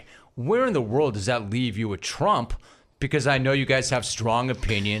point, where in the world does that leave you with Trump? Because I know you guys have strong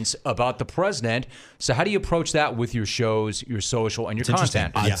opinions about the president. So how do you approach that with your shows, your social, and your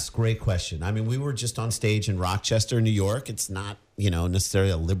content? That's a great question. I mean, we were just on stage in Rochester, New York. It's not, necessarily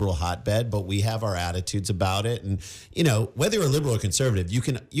a liberal hotbed, but we have our attitudes about it. And, whether you're a liberal or conservative, you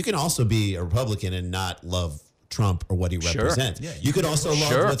can also be a Republican and not love Trump or what he represents. Yeah, you could also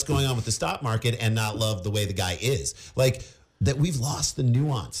love what's going on with the stock market and not love the way the guy is. Like, that we've lost the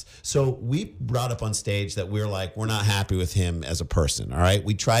nuance. So we brought up on stage that we're not happy with him as a person, all right?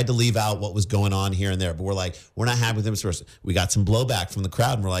 We tried to leave out what was going on here and there, but we're not happy with him as a person. We got some blowback from the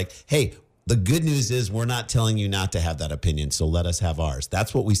crowd, and we're like, hey, the good news is we're not telling you not to have that opinion, so let us have ours.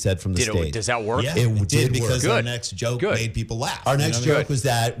 That's what we said from the stage. Does that work? Yeah, it did because our next joke made people laugh. Our next joke was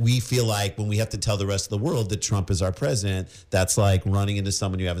that we feel like when we have to tell the rest of the world that Trump is our president, that's like running into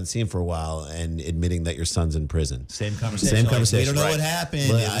someone you haven't seen for a while and admitting that your son's in prison. Same conversation. We don't know what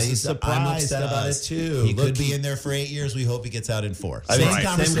happened. I'm upset about it too. He could be in there for 8 years. We hope he gets out in 4. Same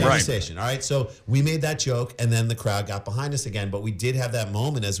conversation. All right. So we made that joke, and then the crowd got behind us again. But we did have that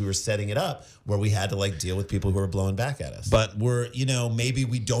moment as we were setting it up where we had to deal with people who are blowing back at us. But we're, maybe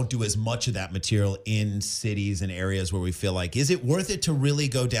we don't do as much of that material in cities and areas where we feel like, is it worth it to really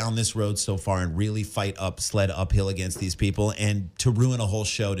go down this road so far and really sled uphill against these people and to ruin a whole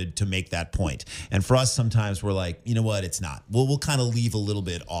show to make that point? And for us, sometimes we're like, you know what, it's not. We'll kind of leave a little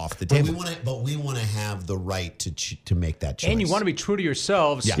bit off the table. But we want to have the right to make that choice. And you want to be true to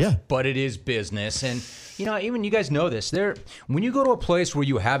yourselves, but it is business. And, even you guys know this. When you go to a place where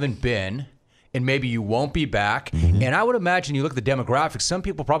you haven't been, and maybe you won't be back. And I would imagine you look at the demographics, some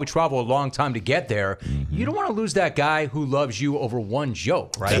people probably travel a long time to get there. You don't want to lose that guy who loves you over one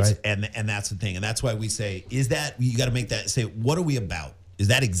joke, right? And that's the thing. And that's why we say, is that, you got to make that, say, what are we about? Is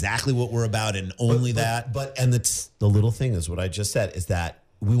that exactly what we're about and only that? And the little thing is what I just said, is that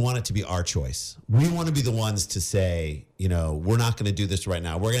we want it to be our choice. We want to be the ones to say, you know, we're not going to do this right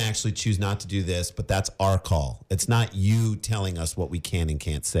now. We're going to actually choose not to do this, but that's our call. It's not you telling us what we can and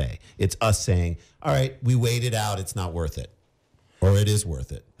can't say. It's us saying, all right, we wait it out. It's not worth it. Or it is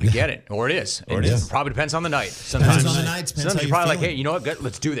worth it. I get it. Or it is. Or it is. Probably depends on the night. Sometimes Depends on the night. Depends sometimes how you're you're probably like, feeling. hey, you know what? Good,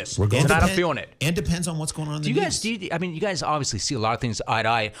 let's do this. We're going Tonight I'm feeling it. And depends on what's going on in the Do you news. guys, I mean, you guys obviously see a lot of things eye to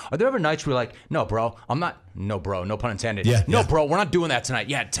eye. Are there ever nights where you're like, no, bro, I'm not, no, bro, no pun intended. No, bro, we're not doing that tonight.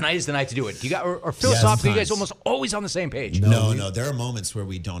 Yeah, tonight is the night to do it. Do you got, or philosophically, you guys almost always on the same page? No. There are moments where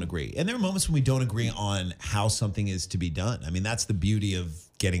we don't agree. And there are moments when we don't agree on how something is to be done. I mean, that's the beauty of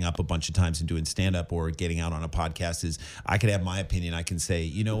getting up a bunch of times and doing stand-up or getting out on a podcast is I could have my opinion. I can say,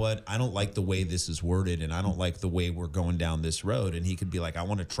 you know what? I don't like the way this is worded and I don't like the way we're going down this road. And he could be like, I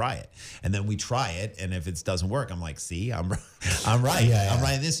want to try it. And then we try it. And if it doesn't work, I'm like, see, I'm right. I'm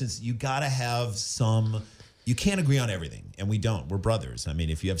right. This is, you got to have some... You can't agree on everything, and we don't. We're brothers. I mean,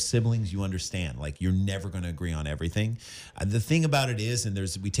 if you have siblings, you understand. Like, you're never going to agree on everything. The thing about it is, and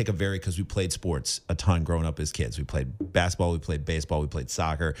we take a because we played sports a ton growing up as kids. We played basketball, we played baseball, we played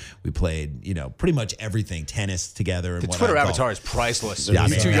soccer, we played, you know, pretty much everything, tennis together. And the Twitter avatar is priceless. Yeah,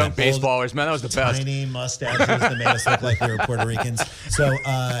 you two young baseballers, man, that was the best. Tiny mustaches that made us look like we were Puerto Ricans. So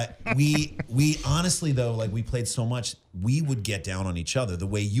we honestly, though, like, we played so much, we would get down on each other the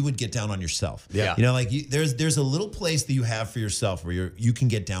way you would get down on yourself. Yeah. You know, like, there's a little place that you have for yourself where you can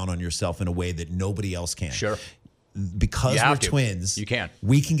get down on yourself in a way that nobody else can. Sure. Because we're twins, you can.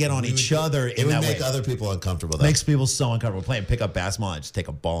 We can get on each other in that way. It would make other people uncomfortable, though. Makes people so uncomfortable. Playing pickup basketball and just take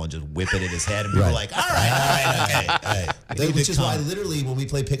a ball and just whip it at his head. And people are like, all right. Which is why, literally, when we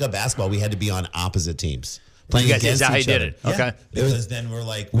played pickup basketball, we had to be on opposite teams. Playing you guys against did how you each did other. it. Okay. Because then we're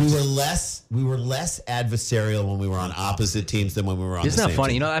like... We were less adversarial when we were on opposite teams than when we were on the same Isn't that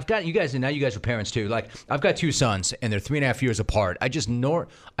funny? team. You know, I've got you guys, and now you guys are parents too. Like, I've got two sons, and they're 3.5 years apart. I just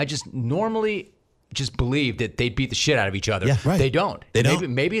normally just believe that they'd beat the shit out of each other. Yeah, right. They don't.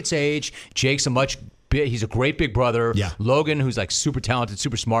 Maybe it's age. Jake's he's a great big brother. Yeah. Logan, who's like super talented,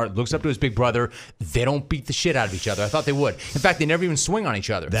 super smart, looks up to his big brother. They don't beat the shit out of each other. I thought they would. In fact, they never even swing on each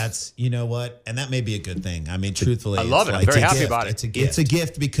other. That's, you know what? And that may be a good thing. I mean, truthfully, I love it. I'm very happy about it. It's a gift. It's a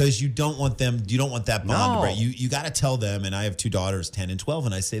gift because you don't want that bond to break. You got to tell them, and I have two daughters, 10 and 12,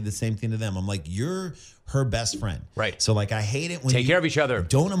 and I say the same thing to them. I'm like, you're her best friend. Right. So, like, I hate it when Take care of each other.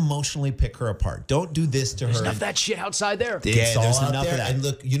 Don't emotionally pick her apart. Don't do this to There's her. enough of that shit outside there. It's all there's out enough there. of that. And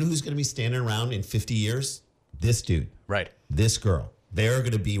look, you know who's going to be standing around in 50 years? This dude. Right. This girl. They're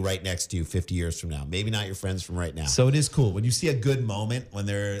going to be right next to you 50 years from now. Maybe not your friends from right now. So it is cool when you see a good moment when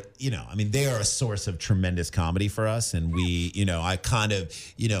they're, you know, I mean, they are a source of tremendous comedy for us. And we, you know, I kind of,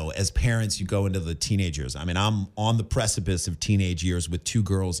 you know, as parents, you go into the teenage years. I mean, I'm on the precipice of teenage years with two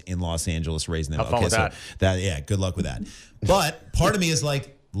girls in Los Angeles raising them. Have fun with that. Good luck with that. But part of me is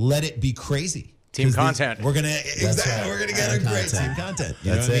like, let it be crazy. Team content. We're gonna get a great team content.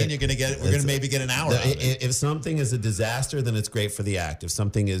 You know what I mean? We're gonna maybe get an hour. If something is a disaster, then it's great for the act. If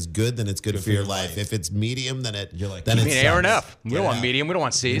something is good, then it's good for your life. If it's medium, then you mean A or an F? We don't want medium. We don't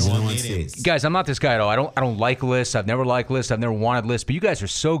want C's. Guys, I'm not this guy at all. I don't like lists. I've never liked lists. I've never wanted lists. But you guys are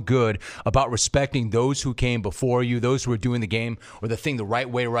so good about respecting those who came before you, those who are doing the game or the thing the right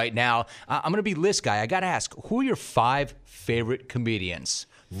way right now. I'm gonna be list guy. I gotta ask, who are your 5 favorite comedians?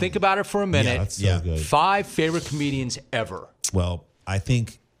 Think about it for a minute. Yeah, that's so good. 5 favorite comedians ever. Well, I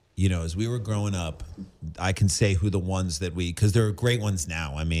think, you know, as we were growing up, I can say who the ones that because there are great ones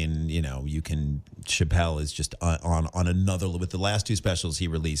now. I mean, you know, Chappelle is just on another, with the last 2 specials he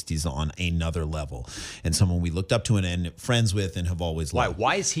released, he's on another level. And someone we looked up to and friends with and have always loved.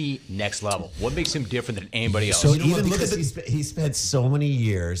 Why is he next level? What makes him different than anybody else? So even look at he spent so many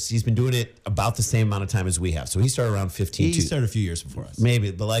years. He's been doing it about the same amount of time as we have. So he started around 15. He started a few years before us. Maybe,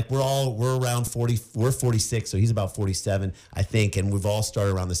 but like we're around 40. We're 46, so he's about 47, I think, and we've all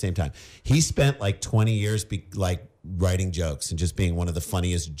started around the same time. He spent like 20 years writing jokes and just being one of the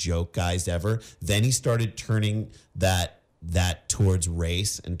funniest joke guys ever. Then he started turning that towards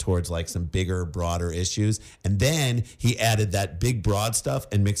race and towards like some bigger, broader issues. And then he added that big, broad stuff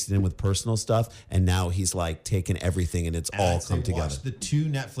and mixed it in with personal stuff. And now he's like taken everything and it's all come together. The 2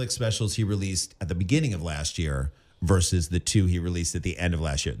 Netflix specials he released at the beginning of last year versus the 2 he released at the end of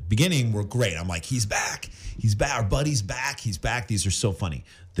last year. The beginning were great. I'm like, he's back. He's back. Our buddy's back. He's back. These are so funny.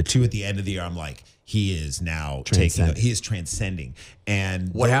 The 2 at the end of the year, I'm like, he is now he is transcending.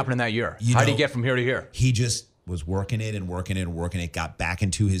 And what happened in that year? How did he get from here to here? He just was working it, got back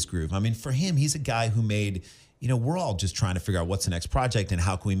into his groove. I mean, for him, he's a guy who made, we're all just trying to figure out what's the next project and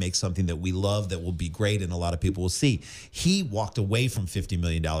how can we make something that we love that will be great and a lot of people will see. He walked away from $50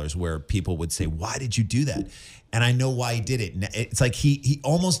 million where people would say, why did you do that? And I know why he did it. It's like he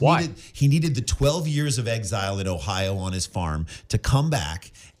almost needed the 12 years of exile in Ohio on his farm to come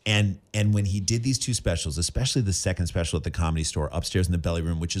back. And when he did these 2 specials, especially the second special at the Comedy Store upstairs in the belly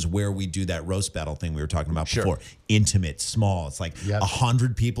room, which is where we do that roast battle thing we were talking about before, intimate, small. It's like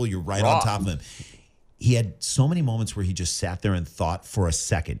 100 people. You're right on top of them. He had so many moments where he just sat there and thought for a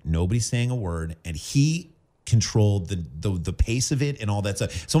second, nobody saying a word, and he controlled the pace of it and all that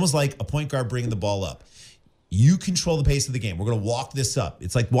stuff. It's almost like a point guard bringing the ball up. You control the pace of the game. We're going to walk this up.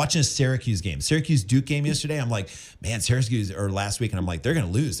 It's like watching a Syracuse game. Syracuse-Duke game yesterday, I'm like, man, or last week, and I'm like, they're going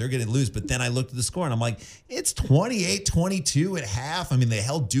to lose. They're going to lose. But then I looked at the score, and I'm like, it's 28-22 at half. I mean, they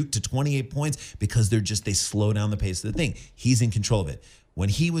held Duke to 28 points because they slow down the pace of the thing. He's in control of it. When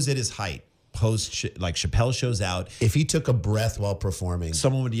he was at his height, like Chappelle shows out, if he took a breath while performing,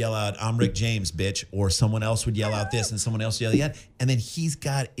 someone would yell out, I'm Rick James, bitch, or someone else would yell out this and someone else yell that, and then he's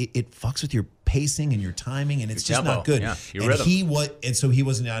got it fucks with your pacing and your timing, and it's just not good. Yeah, your rhythm. So he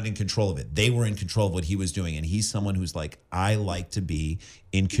was not in control of it. They were in control of what he was doing, and he's someone who's like, I like to be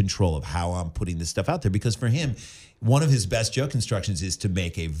in control of how I'm putting this stuff out there, because for him, one of his best joke instructions is to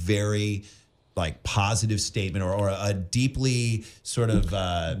make a very positive statement or a deeply sort of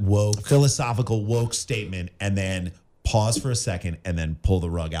philosophical woke statement, and then pause for a second and then pull the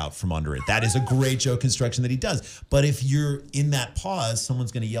rug out from under it. That is a great joke construction that he does. But if you're in that pause,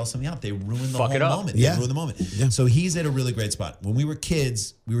 someone's going to yell something out. They ruin the whole moment. They ruin the moment. Yeah. So he's at a really great spot. When we were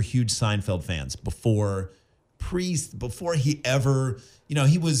kids, we were huge Seinfeld fans before he ever,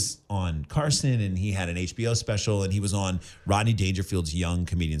 he was on Carson and he had an HBO special, and he was on Rodney Dangerfield's Young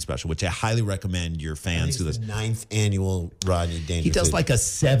Comedian special, which I highly recommend your fans do this. 9th annual Rodney Dangerfield. He does like a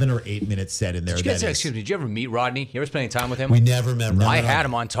 7 or 8 minute set in there. Excuse me, did you ever meet Rodney? You ever spend any time with him? We never met him. I had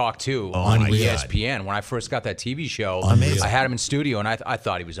him on Talk 2 on ESPN when I first got that TV show. Amazing. I had him in studio, and I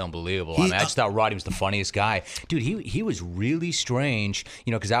thought he was unbelievable. I just thought Rodney was the funniest guy. Dude, he was really strange,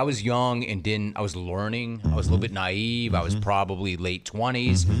 because I was young and I was learning. I was a little bit naive. I was probably late 20s.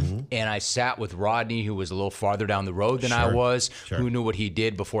 And I sat with Rodney, who was a little farther down the road than I was, who knew what he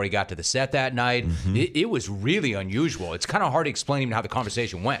did before he got to the set that night. It was really unusual. It's kind of hard to explain even how the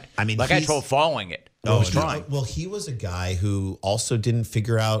conversation went. I mean, I had trouble following it. I was trying. Well, he was a guy who also didn't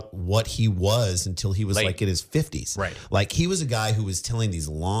figure out what he was until he was like in his 50s. Right. Like he was a guy who was telling these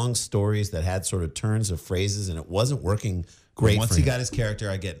long stories that had sort of turns of phrases, and it wasn't working great. Once he got his character,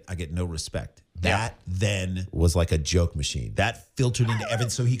 I get no respect. That then was like a joke machine. That filtered into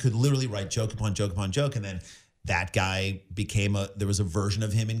everything. So he could literally write joke upon joke upon joke. And then that guy became there was a version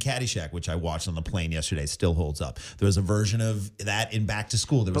of him in Caddyshack, which I watched on the plane yesterday, still holds up. There was a version of that in Back to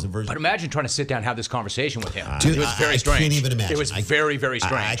School. There was a version. But imagine trying to sit down and have this conversation with him. Dude, it was very strange. I can't even imagine. It was very, very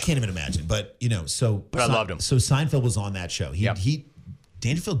strange. I can't even imagine. But, But I loved him. So Seinfeld was on that show.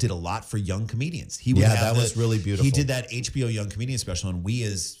 Dangerfield did a lot for young comedians. That was really beautiful. He did that HBO Young Comedian special, and we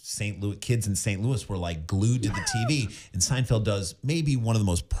as kids in St. Louis were like glued to the TV. And Seinfeld does maybe one of the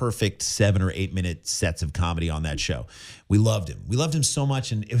most perfect 7 or 8 minute sets of comedy on that show. We loved him. We loved him so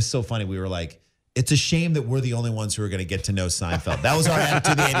much, and it was so funny. We were like, it's a shame that we're the only ones who are going to get to know Seinfeld. That was our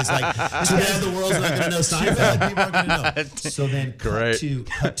attitude in the 80s. Like, too bad the world's not going to know Seinfeld. People aren't going to know. So then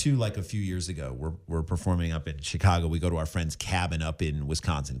cut to like a few years ago, we're performing up in Chicago. We go to our friend's cabin up in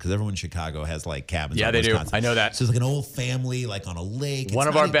Wisconsin, because everyone in Chicago has like cabins in Wisconsin. Do. I know that. So it's like an old family, like on a lake. One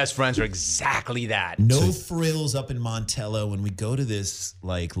of our best friends are exactly that. No frills up in Montello. And we go to this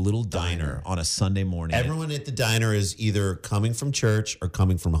like little diner on a Sunday morning. Everyone at the diner is either coming from church or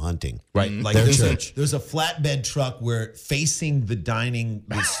coming from hunting. Right. Like there's a flatbed truck where facing the dining,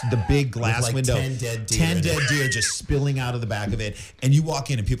 the big glass like window, 10 dead deer just spilling out of the back of it. And you walk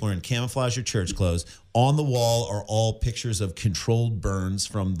in and people are in camouflage or church clothes. On the wall are all pictures of controlled burns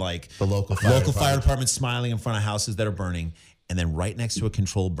from like the local fire department smiling in front of houses that are burning. And then right next to a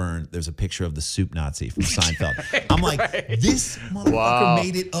controlled burn, there's a picture of the soup Nazi from Seinfeld. I'm like, this motherfucker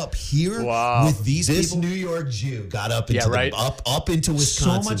made it up here with these people. This New York Jew got up into up into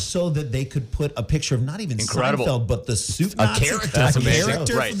Wisconsin. So much so that they could put a picture of not even Seinfeld, but the soup A Nazi, character. a That's amazing.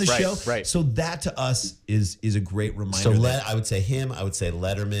 character Right, from the right, show. right. So that to us is a great reminder. So that I would say him. I would say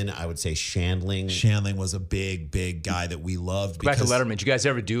Letterman. I would say Shandling. Shandling was a big guy that we loved. Back to Letterman. Did you guys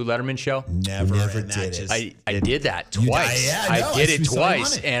ever do Letterman show? Never Never and that did it. just- I did that twice. I did it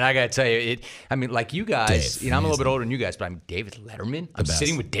twice, and I got to tell you, I mean, like you guys, Dave, I'm a little bit older than you guys, but I'm David Letterman. I'm best.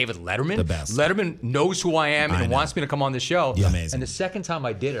 sitting with David Letterman. The best. Letterman knows who I am and know. wants me to come on the show. Yeah. Amazing. And the second time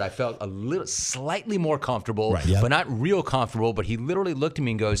I did it, I felt slightly more comfortable, Right. Yep. but not real comfortable. But he literally looked at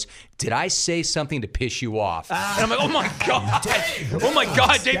me and goes, "Did I say something to piss you off?" And I'm like, "Oh my god, oh my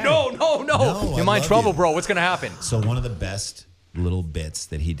god, Dave, no. Am I in trouble, bro? What's gonna happen?" So one of the best little bits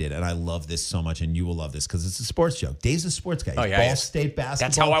that he did, and I love this so much, and you will love this because it's a sports joke. Dave's a sports guy. He's Ball State basketball.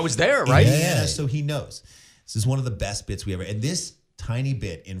 That's how I was there, right? Yeah, so he knows. This is one of the best bits we ever. And this tiny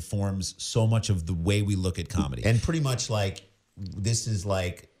bit informs so much of the way we look at comedy. And pretty much like this is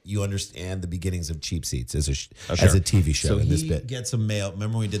like you understand the beginnings of Cheap Seats as a TV show So in this he bit. gets a mail.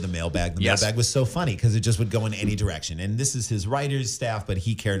 Remember when we did the mailbag? The Yes. mailbag was so funny because it just would go in any direction. And this is his writer's staff, but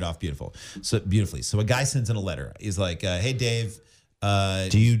he carried it off beautifully. So a guy sends in a letter. He's like, "Hey Dave,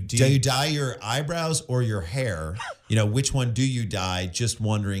 do you dye your eyebrows or your hair? Which one do you dye? Just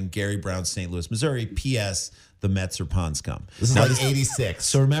wondering. Gary Brown, St. Louis, Missouri. P.S. The Mets are pond scum." This is like 86.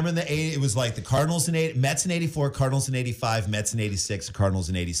 So remember in the 80s, it was like the Cardinals in Mets in 84, Cardinals in 85, Mets in 86, Cardinals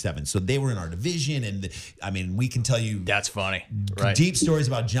in 87. So they were in our division, and we can tell you That's funny, right? deep stories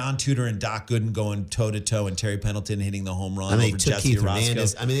about John Tudor and Doc Gooden going toe to toe, and Terry Pendleton hitting the home run. And they over took Jesse Keith Orozco.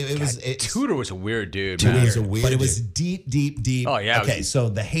 Hernandez. I mean, Tudor was a weird dude. Tudor man. was a weird but it was dude. deep. Oh, yeah. Okay, so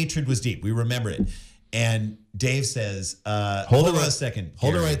the hatred was deep. We remember it. And Dave says, hold it a second.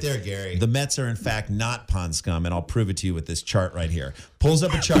 Hold it Gary. right there, Gary. The Mets are in fact not pond scum, and I'll prove it to you with this chart right here. Pulls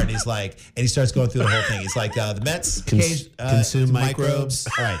up a chart, and he's like, and he starts going through the whole thing. He's like, the Mets consume microbes.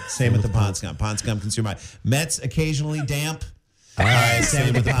 All right, same with the pond scum. Pond scum consume Mets occasionally damp. All right,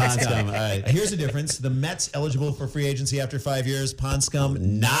 same with the pond scum. All right. Here's the difference. The Mets eligible for free agency after 5 years. Pond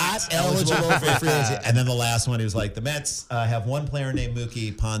scum not eligible for free agency. And then the last one, he was like, the Mets have one player named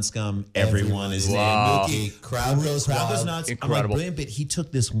Mookie. Pond scum, everyone is named Mookie. Crowd goes nuts. Incredible. I'm like, brilliant, but he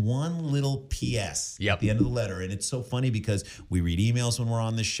took this one little PS at the end of the letter. And it's so funny because we read emails when we're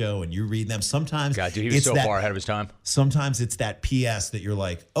on this show and you read them. Sometimes God, dude, he was so far ahead of his time. Sometimes it's that PS that you're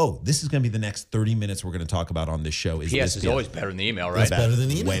like, oh, this is going to be the next 30 minutes we're going to talk about on this show. PS is always better than the email, right? It's better than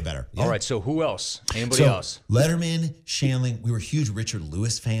email. Way better. All right, so who else? Anybody else? Letterman, Shandling, we were huge Richard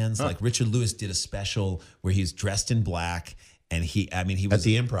Lewis fans. Like Richard Lewis did a special where he's dressed in black. And he was at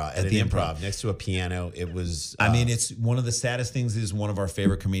the improv. At the improv, next to a piano. It was. It's one of the saddest things. Is one of our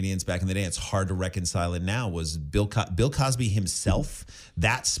favorite comedians back in the day. It's hard to reconcile it now. Was Bill Cosby himself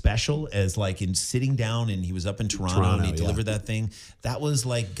that special as like in sitting down and he was up in Toronto and he delivered that thing. That was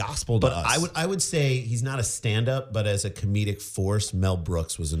like gospel to us. But I would say he's not a stand-up, but as a comedic force, Mel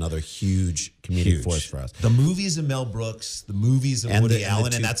Brooks was another huge comedic force for us. The movies of Mel Brooks, the movies of Woody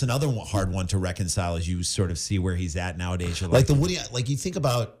Allen, and that's another hard one to reconcile as you sort of see where he's at nowadays. You're like the Woody, like you think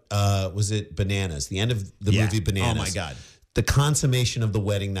about, was it Bananas? The end of the movie Bananas. Oh my God. The consummation of the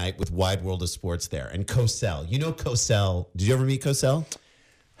wedding night with Wide World of Sports there. And Cosell. You know Cosell. Did you ever meet Cosell?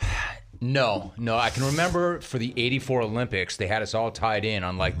 No. I can remember for the 84 Olympics, they had us all tied in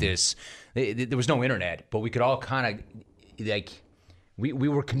on like this. There was no internet, but we could all kind of like... We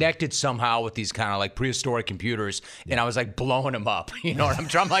were connected somehow with these kind of like prehistoric computers, and I was like blowing them up. You know what I'm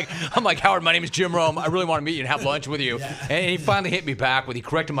trying? I'm like, Howard, my name is Jim Rome. I really want to meet you and have lunch with you. And he finally hit me back with, he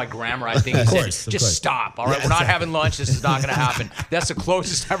corrected my grammar. I think he said, just stop. All right, we're not having lunch. This is not going to happen. That's the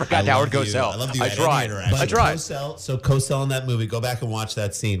closest I ever got to Howard Cosell. I love you. I tried. Cosell in that movie, go back and watch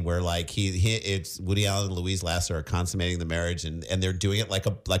that scene where like it's Woody Allen and Louise Lasser are consummating the marriage, and they're doing it like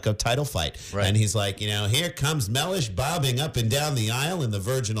a title fight. Right. And he's like, here comes Mellish bobbing up and down the aisle in the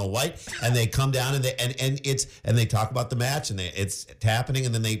virginal white, and they come down and they talk about the match, and it's happening,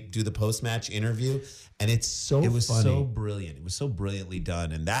 and then they do the post-match interview, and it was funny. So brilliant. It was so brilliantly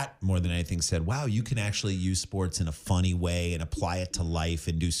done, and that more than anything said, wow, you can actually use sports in a funny way and apply it to life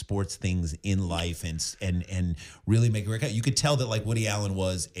and do sports things in life and really make it work out. You could tell that like Woody Allen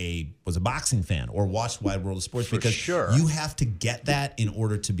was a boxing fan or watched Wide World of Sports because you have to get that in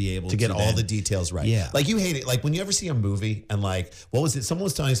order to be able to get all the details right. Yeah. Like you hate it. Like when you ever see a movie and like, what was it? Someone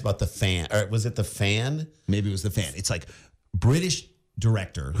was telling us about The Fan. Or was it The Fan? Maybe it was The Fan. It's like British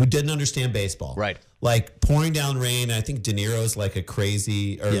director who didn't understand baseball. Right. Like Pouring Down Rain. I think De Niro's like a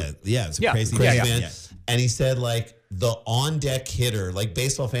crazy. Or, it's a crazy man. Yeah. And he said like, the on-deck hitter, like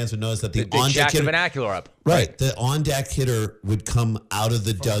baseball fans would notice that the on-deck jack hitter, the vernacular up. Right. The on-deck hitter would come out of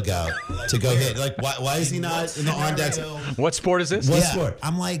the dugout to go hit. Like, why is he not in the on-deck? What sport is this? What sport?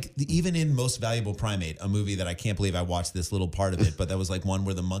 I'm like, even in Most Valuable Primate, a movie that I can't believe I watched this little part of it, but that was like one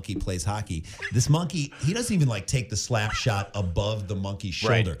where the monkey plays hockey. This monkey, he doesn't even like take the slap shot above the monkey's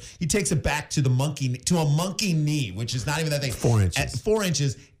shoulder. Right. He takes it back to the monkey, to a monkey knee, which is not even that thing. 4 inches. At 4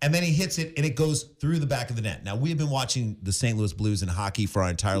 inches, and then he hits it, and it goes through the back of the net. Now, we have been watching the St. Louis Blues and hockey for our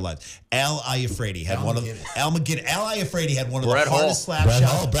entire lives. Al Iafrate had one of the hardest slap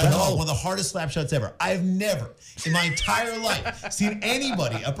shots. Brett Hull, one of the hardest slap shots ever. I have never, in my entire life, seen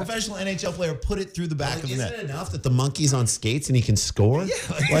anybody, a professional NHL player, put it through the back of the net. Isn't it enough that the monkey's on skates and he can score? Yeah,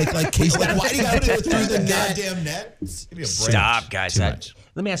 like why do you got to put it through the goddamn net? Give me a break. Stop, guys. Too much.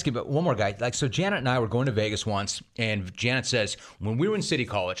 Let me ask you about one more guy. Like, so Janet and I were going to Vegas once, and Janet says, when we were in City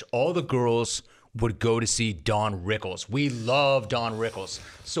College, all the girls would go to see Don Rickles. We love Don Rickles.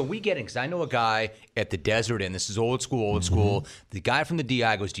 So we get in, because I know a guy at the Desert Inn. This is old school. The guy from the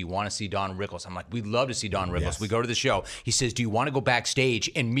DI goes, do you want to see Don Rickles? I'm like, we'd love to see Don Rickles. Yes. We go to the show. He says, do you want to go backstage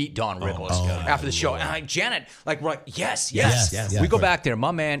and meet Don Rickles after the show? And I'm like, Janet, like, we're like, yes. We go back there.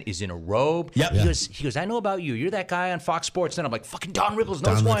 My man is in a robe. Yep. He goes, I know about you. You're that guy on Fox Sports. And I'm like, fucking Don Rickles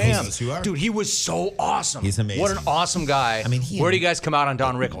knows who I am. Dude, he was so awesome. He's amazing. What an awesome guy. I mean, where do you guys come out on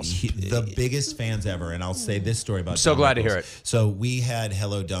Don Rickles? The biggest fans ever. And I'll say this story about so Don glad Rickles. to hear it. So we had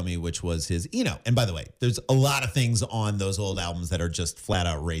Hello Dummy, which was his, and by the way, there's a lot of things on those old albums that are just flat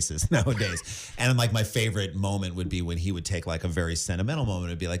out racist nowadays. And like my favorite moment would be when he would take like a very sentimental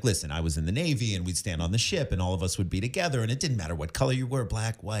moment and be like, listen, I was in the Navy and we'd stand on the ship and all of us would be together and it didn't matter what color you were,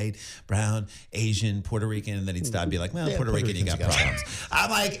 black, white, brown, Asian, Puerto Rican. And then he'd stop and be like, well, Puerto Rican, you got problems.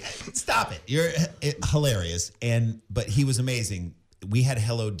 I'm like, stop it. You're hilarious. But he was amazing. We had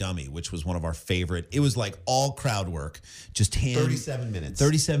Hello Dummy, which was one of our favorite. It was like all crowd work. Just him. 37 minutes.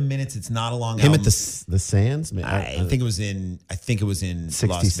 37 minutes. It's not a long Him album. at the Sands? I think it was in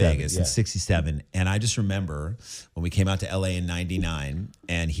Las Vegas in 67. And I just remember when we came out to LA in 99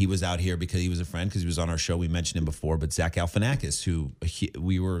 and he was out here because he was a friend, because he was on our show. We mentioned him before, but Zach Galifianakis,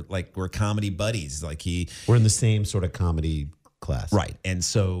 we're comedy buddies. We're in the same sort of comedy class. Right. And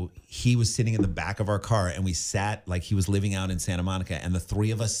so he was sitting in the back of our car and we sat, like he was living out in Santa Monica, and the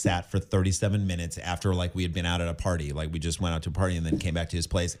three of us sat for 37 minutes after like we had been out at a party. Like we just went out to a party and then came back to his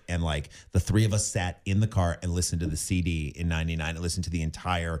place, and like the three of us sat in the car and listened to the CD in 99 and listened to the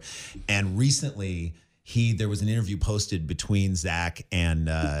entire. And recently there was an interview posted between Zach and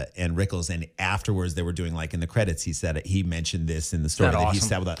Rickles, and afterwards they were doing, like in the credits, he mentioned this in the story that he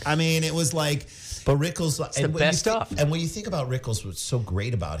said with us. I mean, it was like, but Rickles, it's the best stuff. And when you think about Rickles, what's so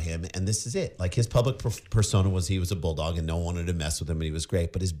great about him, and this is it, like his public persona was he was a bulldog and no one wanted to mess with him, and he was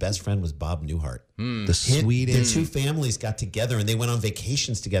great. But his best friend was Bob Newhart, the sweetest. The two families got together and they went on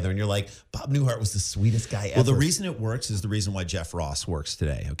vacations together, and you're like, Bob Newhart was the sweetest guy ever. Well, the reason it works is the reason why Jeff Ross works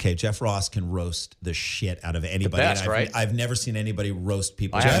today. Okay, Jeff Ross can roast the shit out of anybody. The best, right? I've never seen anybody roast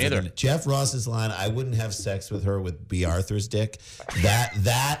people. I haven't either. Jeff Ross's line, "I wouldn't have sex with her with B. Arthur's dick."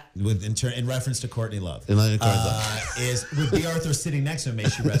 That in reference to Courtney Love, is with B. Arthur sitting next to him. May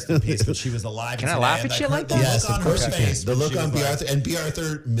she rest in peace. But she was alive. Can I laugh at shit like that? Yes, of course you can. The look on B. Arthur, and B.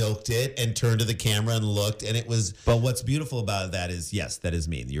 Arthur milked it and turned to the camera and looked, and it was. But what's beautiful about that is, yes, that is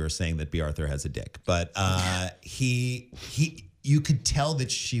mean. You were saying that B. Arthur has a dick, but you could tell that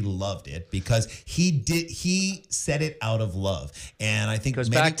she loved it because he said it out of love. And I think it goes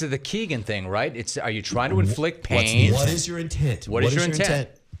back to the Keegan thing, right? Are you trying to inflict pain? What is your intent? What is your intent?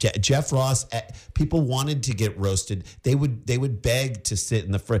 Jeff Ross, people wanted to get roasted. They would beg to sit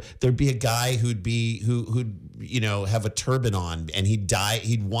in the front. There'd be a guy who'd have a turban on, and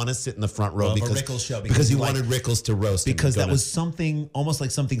he'd want to sit in the front row because Rickles show because he wanted Rickles to roast him. Because that was something almost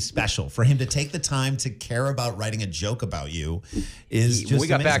like something special for him to take the time to care about writing a joke about you. We got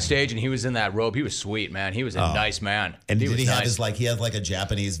amazing. Backstage and he was in that robe. He was sweet, man. He was a nice man. And did he have he had like a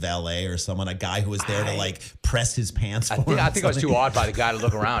Japanese valet or someone, a guy who was there to like press his pants for him? I think I was too awed by the guy to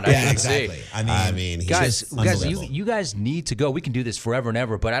look around. Exactly. I mean, guys, you guys need to go. We can do this forever and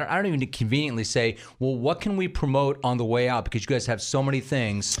ever, but I don't even conveniently say, well, what can we promote on the way out? Because you guys have so many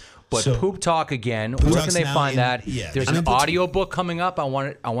things. But Poop Talk again, where can they find that? There's an audio book coming up. I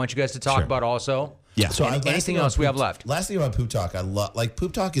want you guys to talk about also. Yeah. So anything else we have left? Last thing about Poop Talk, I love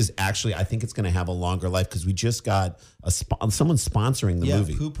Poop Talk is actually, I think it's going to have a longer life because we just got someone sponsoring the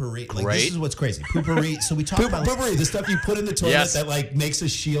movie. Poopery. This is what's crazy. Poopery. So we talk about Poopery, the stuff you put in the toilet that like makes a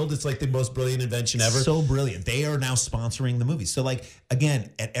shield. It's like the most brilliant invention ever. So brilliant. They are now sponsoring the movie. So like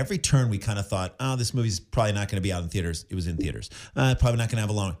again, at every turn we kind of thought, oh, this movie's probably not going to be out in theaters. It was in theaters. Probably not going to have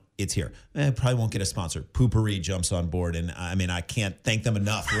a long. it's here. Probably won't get a sponsor. Poopery jumps on board, and I mean, I can't thank them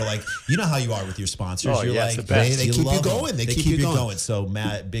enough. We're like, you know how you are with your sponsors. Oh, You're yeah, like, it's the best. They keep you going. They keep you going. So,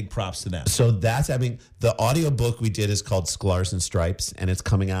 Matt, big props to them. So that's, I mean, the audiobook we did is called Sklars and Stripes, and it's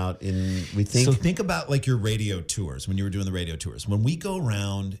coming out in, we think. So think about like your radio tours, when you were doing the radio tours. When we go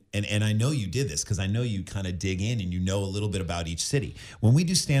around, and I know you did this because I know you kind of dig in and you know a little bit about each city. When we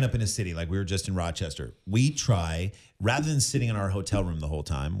do stand up in a city, like we were just in Rochester, we try, rather than sitting in our hotel room the whole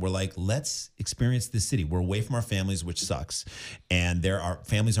time, we're like, let's experience this city. We're away from our families, which sucks. And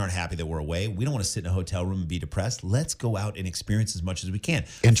families aren't happy that we're away. We don't want to sit in a hotel room and be depressed. Let's go out and experience as much as we can.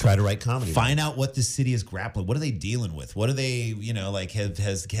 And try to write comedy. Find out what this city is grappling. What are they dealing with? What are they, like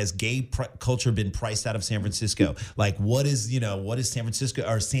has gay culture been priced out of San Francisco? Like what is San Francisco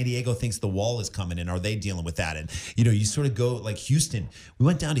or San Diego thinks the wall is coming in? Are they dealing with that? And, you sort of go like Houston. We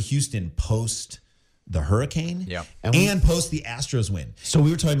went down to Houston post the hurricane and post the Astros win. So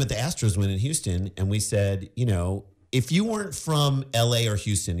we were talking about the Astros win in Houston, and we said, if you weren't from LA or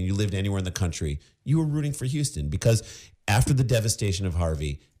Houston and you lived anywhere in the country, you were rooting for Houston because after the devastation of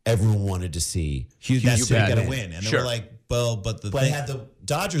Harvey, everyone wanted to see Houston get a win. And they were like, but had the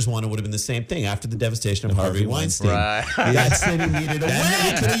Dodgers won, it would have been the same thing after the devastation of Harvey Weinstein. Right. That city needed a win.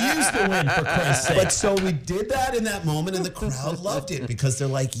 They could have used the win, for Christ's sake. But so we did that in that moment, and the crowd loved it because they're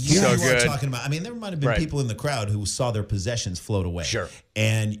like, you are talking about. I mean, there might have been people in the crowd who saw their possessions float away. Sure.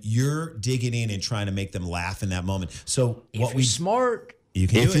 And you're digging in and trying to make them laugh in that moment. So if you're smart. You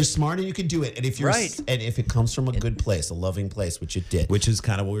can if you're smart and you can do it, and if you're and if it comes from a good place, a loving place, which it did, which is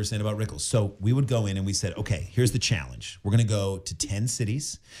kind of what we were saying about Rickles. So we would go in and we said, okay, here's the challenge. We're going to go to 10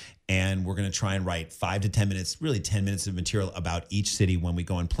 cities, and we're going to try and write 5 to 10 minutes, really 10 minutes of material about each city when we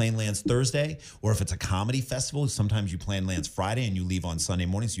go on Plain Lands Thursday, or if it's a comedy festival, sometimes you Plain Lands Friday and you leave on Sunday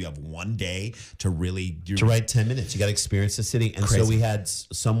morning, so you have one day to really to write 10 minutes. You got to experience the city, and so we had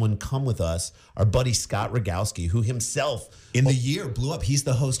someone come with us, our buddy Scott Rogowski, who himself in the year blew up. He's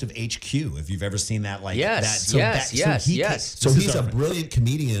the host of HQ. If you've ever seen that, like yes, that. So he's a brilliant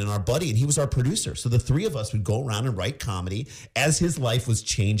comedian and our buddy, and he was our producer. So the three of us would go around and write comedy as his life was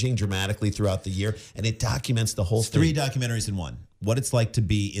changing dramatically throughout the year, and it documents the whole thing. 3 documentaries in one. What it's like to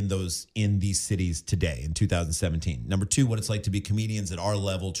be in these cities today in 2017. Number 2, what it's like to be comedians at our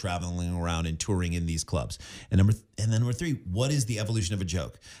level traveling around and touring in these clubs. And then number 3, what is the evolution of a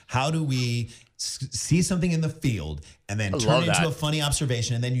joke? How do we see something in the field and then turn it into a funny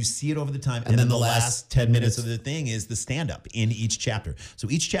observation, and then you see it over the time, and then the last 10 minutes of the thing is the stand-up in each chapter. So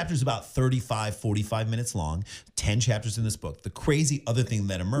each chapter is about 35, 45 minutes long, 10 chapters in this book. The crazy other thing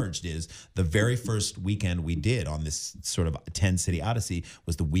that emerged is the very first weekend we did on this sort of 10-city odyssey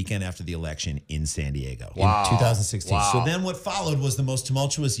was the weekend after the election in San Diego in 2016. Wow. So then what followed was the most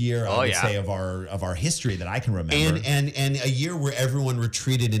tumultuous year, I would say, of our history that I can remember. And a year where everyone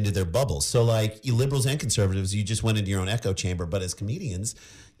retreated into their bubbles. So like you liberals and conservatives, you just went into your own echo chamber. But as comedians,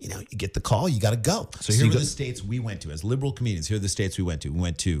 you get the call, you got to go. So here are the states we went to as liberal comedians. Here are the states we went to. We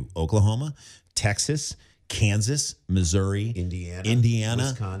went to Oklahoma, Texas, Kansas, Missouri,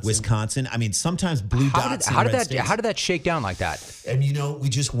 Indiana, Wisconsin. I mean, sometimes blue dots. How did that shake down like that? And we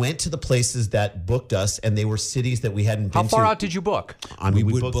just went to the places that booked us, and they were cities that we hadn't been to. How far out did you book? We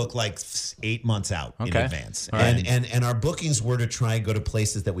would book like 8 months out in advance. Right. And our bookings were to try and go to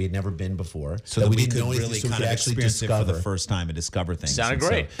places that we had never been before, so that we didn't know anything, so we could actually discover for the first time and discover things. Sounded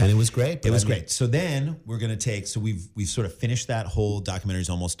great, and it was great. It was great. So then we're going to take. So we've sort of finished that whole documentary, is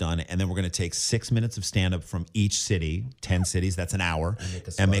almost done, and then we're going to take 6 minutes of stand up from each city, 10 cities, that's an hour,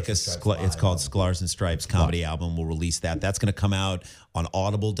 and make it's called Sklars and Stripes comedy album. We'll release that. That's going to come out on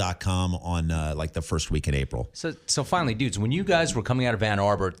audible.com on like the first week in April. So finally, dudes, when you guys were coming out of Ann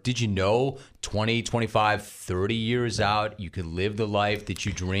Arbor, did you know 20, 25, 30 years out, you could live the life that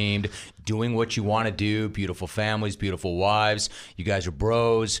you dreamed, doing what you want to do, beautiful families, beautiful wives, you guys are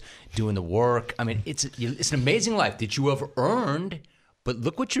bros, doing the work? I mean, it's an amazing life that you have earned. But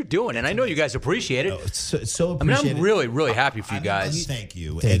look what you're doing, and I know you guys appreciate it. So appreciated. I mean, I'm really, really happy for you guys. Thank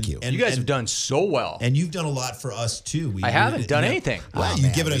you. And you guys have done so well. And you've done a lot for us, too. I haven't done anything. Well,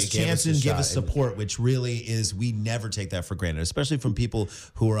 you've given us chances and give us support, which really is, we never take that for granted, especially from people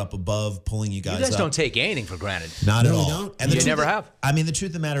who are up above pulling you guys up. You guys don't take anything for granted. Not at all. We don't. And you never have. I mean, the truth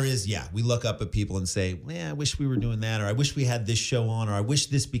of the matter is, we look up at people and say, I wish we were doing that, or I wish we had this show on, or I wish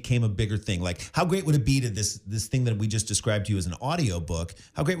this became a bigger thing. Like, how great would it be to this thing that we just described to you as an audio book?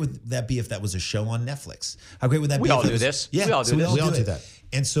 How great would that be if that was a show on Netflix? How great would that be? We all do this. Yeah, we all do this. We all do that.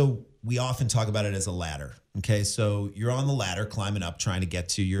 And so we often talk about it as a ladder. Okay, so you're on the ladder, climbing up, trying to get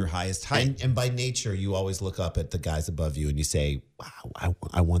to your highest height. And by nature, you always look up at the guys above you and you say, wow,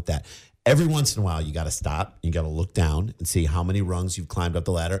 I want that. Every once in a while, you got to stop. You got to look down and see how many rungs you've climbed up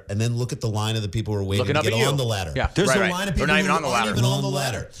the ladder, and then look at the line of the people who are waiting to get on the ladder. Yeah, there's a line of people who aren't even on the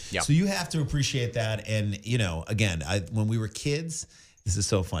ladder. Yeah. So you have to appreciate that. And again, when we were kids. This is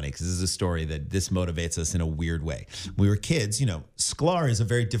so funny because this is a story that this motivates us in a weird way. When we were kids, Sklar is a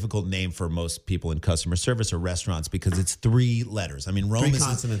very difficult name for most people in customer service or restaurants because it's 3 letters. I mean, Rome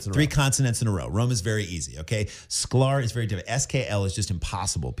is three consonants in a row. Rome is very easy, okay? Sklar is very different. SKL is just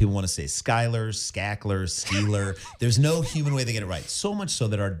impossible. People want to say Skylar, Skackler, Skeeler. There's no human way they get it right. So much so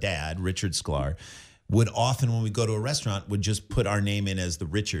that our dad, Richard Sklar, would often, when we go to a restaurant, would just put our name in as the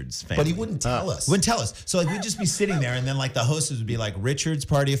Richards family. But he wouldn't tell us. Wouldn't tell us. So we'd just be sitting there, and then the hostess would be like, Richards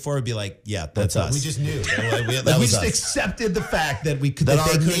Party of 4 would be like, yeah, that's us. We just knew. We just accepted the fact that we could. That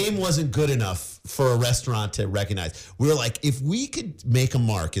our name wasn't good enough for a restaurant to recognize. We were like, if we could make a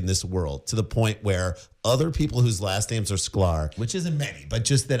mark in this world to the point where other people whose last names are Sklar, which isn't many, but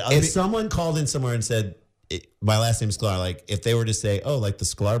just that if someone called in somewhere and said, my last name is Sklar, if they were to say, oh, like the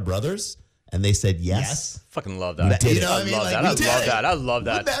Sklar Brothers, and they said yes. Fucking love that. I love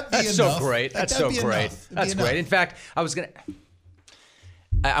that. That's so great. That's so great. That's great. In fact, I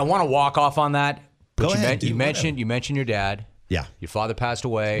want to walk off on that. But Go ahead, you mentioned your dad. Yeah. Your father passed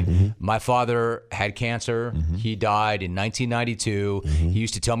away. My father had cancer. He died in 1992. He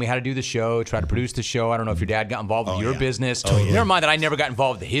used to tell me how to do the show, try to produce the show. I don't know if your dad got involved with your business. Never mind that I never got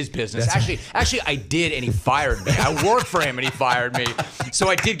involved with his business. Actually, I did, and he fired me. I worked for him, and he fired me. So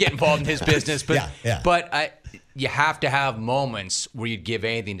I did get involved in his business. But you have to have moments where you'd give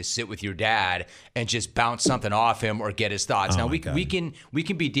anything to sit with your dad and just bounce something off him or get his thoughts. Now we can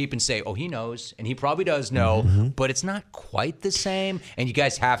be deep and say, oh, he knows, and he probably does know, but it's not quite the same. And you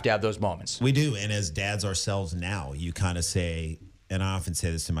guys have to have those moments. We do, and as dads ourselves now, you kind of say, and I often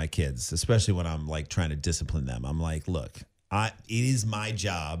say this to my kids, especially when I'm trying to discipline them. I'm like, look, it is my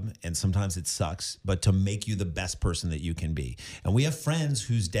job, and sometimes it sucks, but to make you the best person that you can be. And we have friends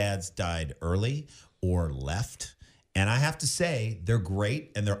whose dads died early or left. And I have to say, they're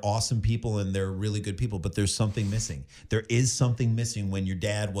great and they're awesome people and they're really good people, but there's something missing. There is something missing when your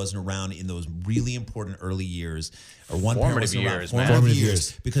dad wasn't around in those really important early years or one formative years, formative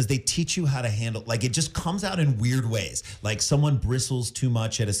years, because they teach you how to handle, it just comes out in weird ways. Like someone bristles too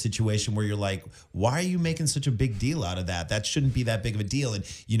much at a situation where you're like, why are you making such a big deal out of that? That shouldn't be that big of a deal. And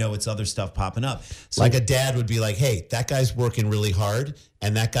it's other stuff popping up. So, a dad would be like, hey, that guy's working really hard.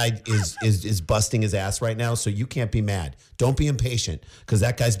 And that guy is busting his ass right now, so you can't be mad. Don't be impatient, because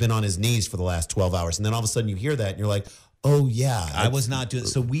that guy's been on his knees for the last 12 hours. And then all of a sudden you hear that, and you're like, oh, yeah. I was not doing.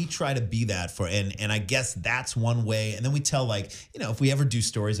 So we try to be that and I guess that's one way. And then we tell if we ever do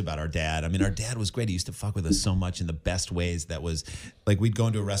stories about our dad, our dad was great. He used to fuck with us so much in the best ways. That was we'd go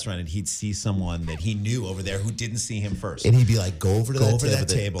into a restaurant and he'd see someone that he knew over there who didn't see him first. And he'd be like, go over to that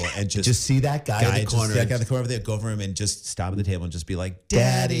table and just see that guy in the corner. That guy in the corner over there, go over him and just stop at the table and just be like,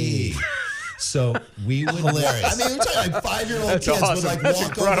 Daddy. So we would hilarious. We're talking 5-year-old kids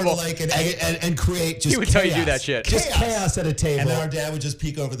would walk over and create just he would chaos. tell you do that shit. Just chaos at a table. And then our dad would just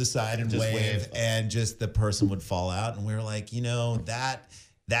peek over the side and just wave, and just the person would fall out. And we were like,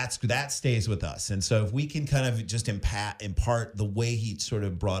 that stays with us. And so if we can kind of just impart the way he sort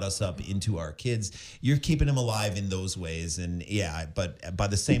of brought us up into our kids, you're keeping him alive in those ways. And but by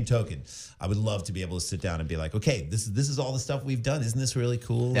the same token, I would love to be able to sit down and be like, okay, this is all the stuff we've done. Isn't this really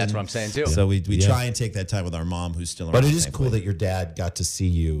cool? That's what I'm saying too. So we try and take that time with our mom, who's still around. But it is cool that your dad got to see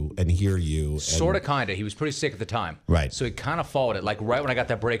you and hear you. Sort of, kind of. He was pretty sick at the time. Right. So he kind of followed it. Right when I got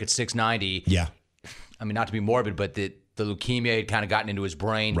that break at 690. Yeah. Not to be morbid, but the leukemia had kind of gotten into his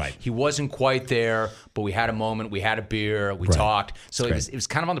brain. Right. He wasn't quite there, but we had a moment. We had a beer. We talked. So it was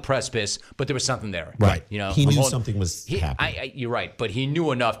kind of on the precipice, but there was something there. Right. He knew something was happening. You're right, but he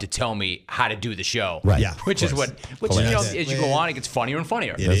knew enough to tell me how to do the show. Right. Yeah. Which is as you go on, it gets funnier and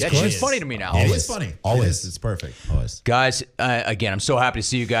funnier. That's just funny to me now. It is funny. Always. It's perfect. Always. Guys, again, I'm so happy to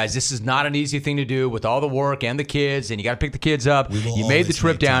see you guys. This is not an easy thing to do with all the work and the kids, and you got to pick the kids up. You made the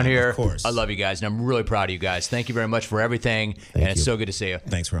trip down here. Of course. I love you guys, and I'm really proud of you guys. Thank you very much for everything. It's so good to see you.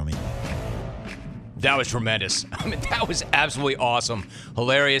 Thanks, Romy. That was tremendous. That was absolutely awesome.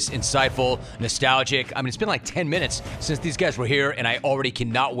 Hilarious, insightful, nostalgic. It's been 10 minutes since these guys were here, and I already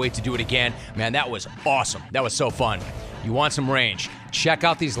cannot wait to do it again. Man, that was awesome. That was so fun. You want some range? Check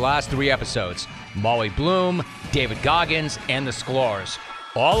out these last 3 episodes. Molly Bloom, David Goggins, and the Sklars.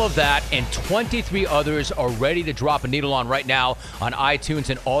 All of that and 23 others are ready to drop a needle on right now on iTunes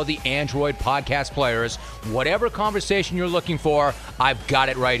and all the Android podcast players. Whatever conversation you're looking for, I've got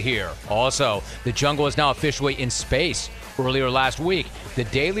it right here. Also, The Jungle is now officially in space. Earlier last week, the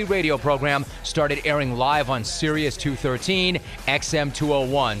daily radio program started airing live on Sirius 213, XM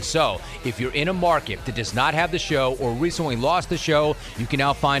 201. So, if you're in a market that does not have the show or recently lost the show, you can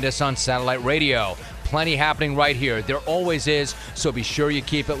now find us on satellite radio. Plenty happening right here. There always is, so be sure you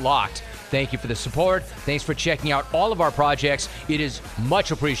keep it locked. Thank you for the support. Thanks for checking out all of our projects. It is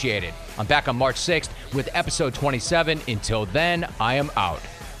much appreciated. I'm back on March 6th with episode 27. Until then, I am out.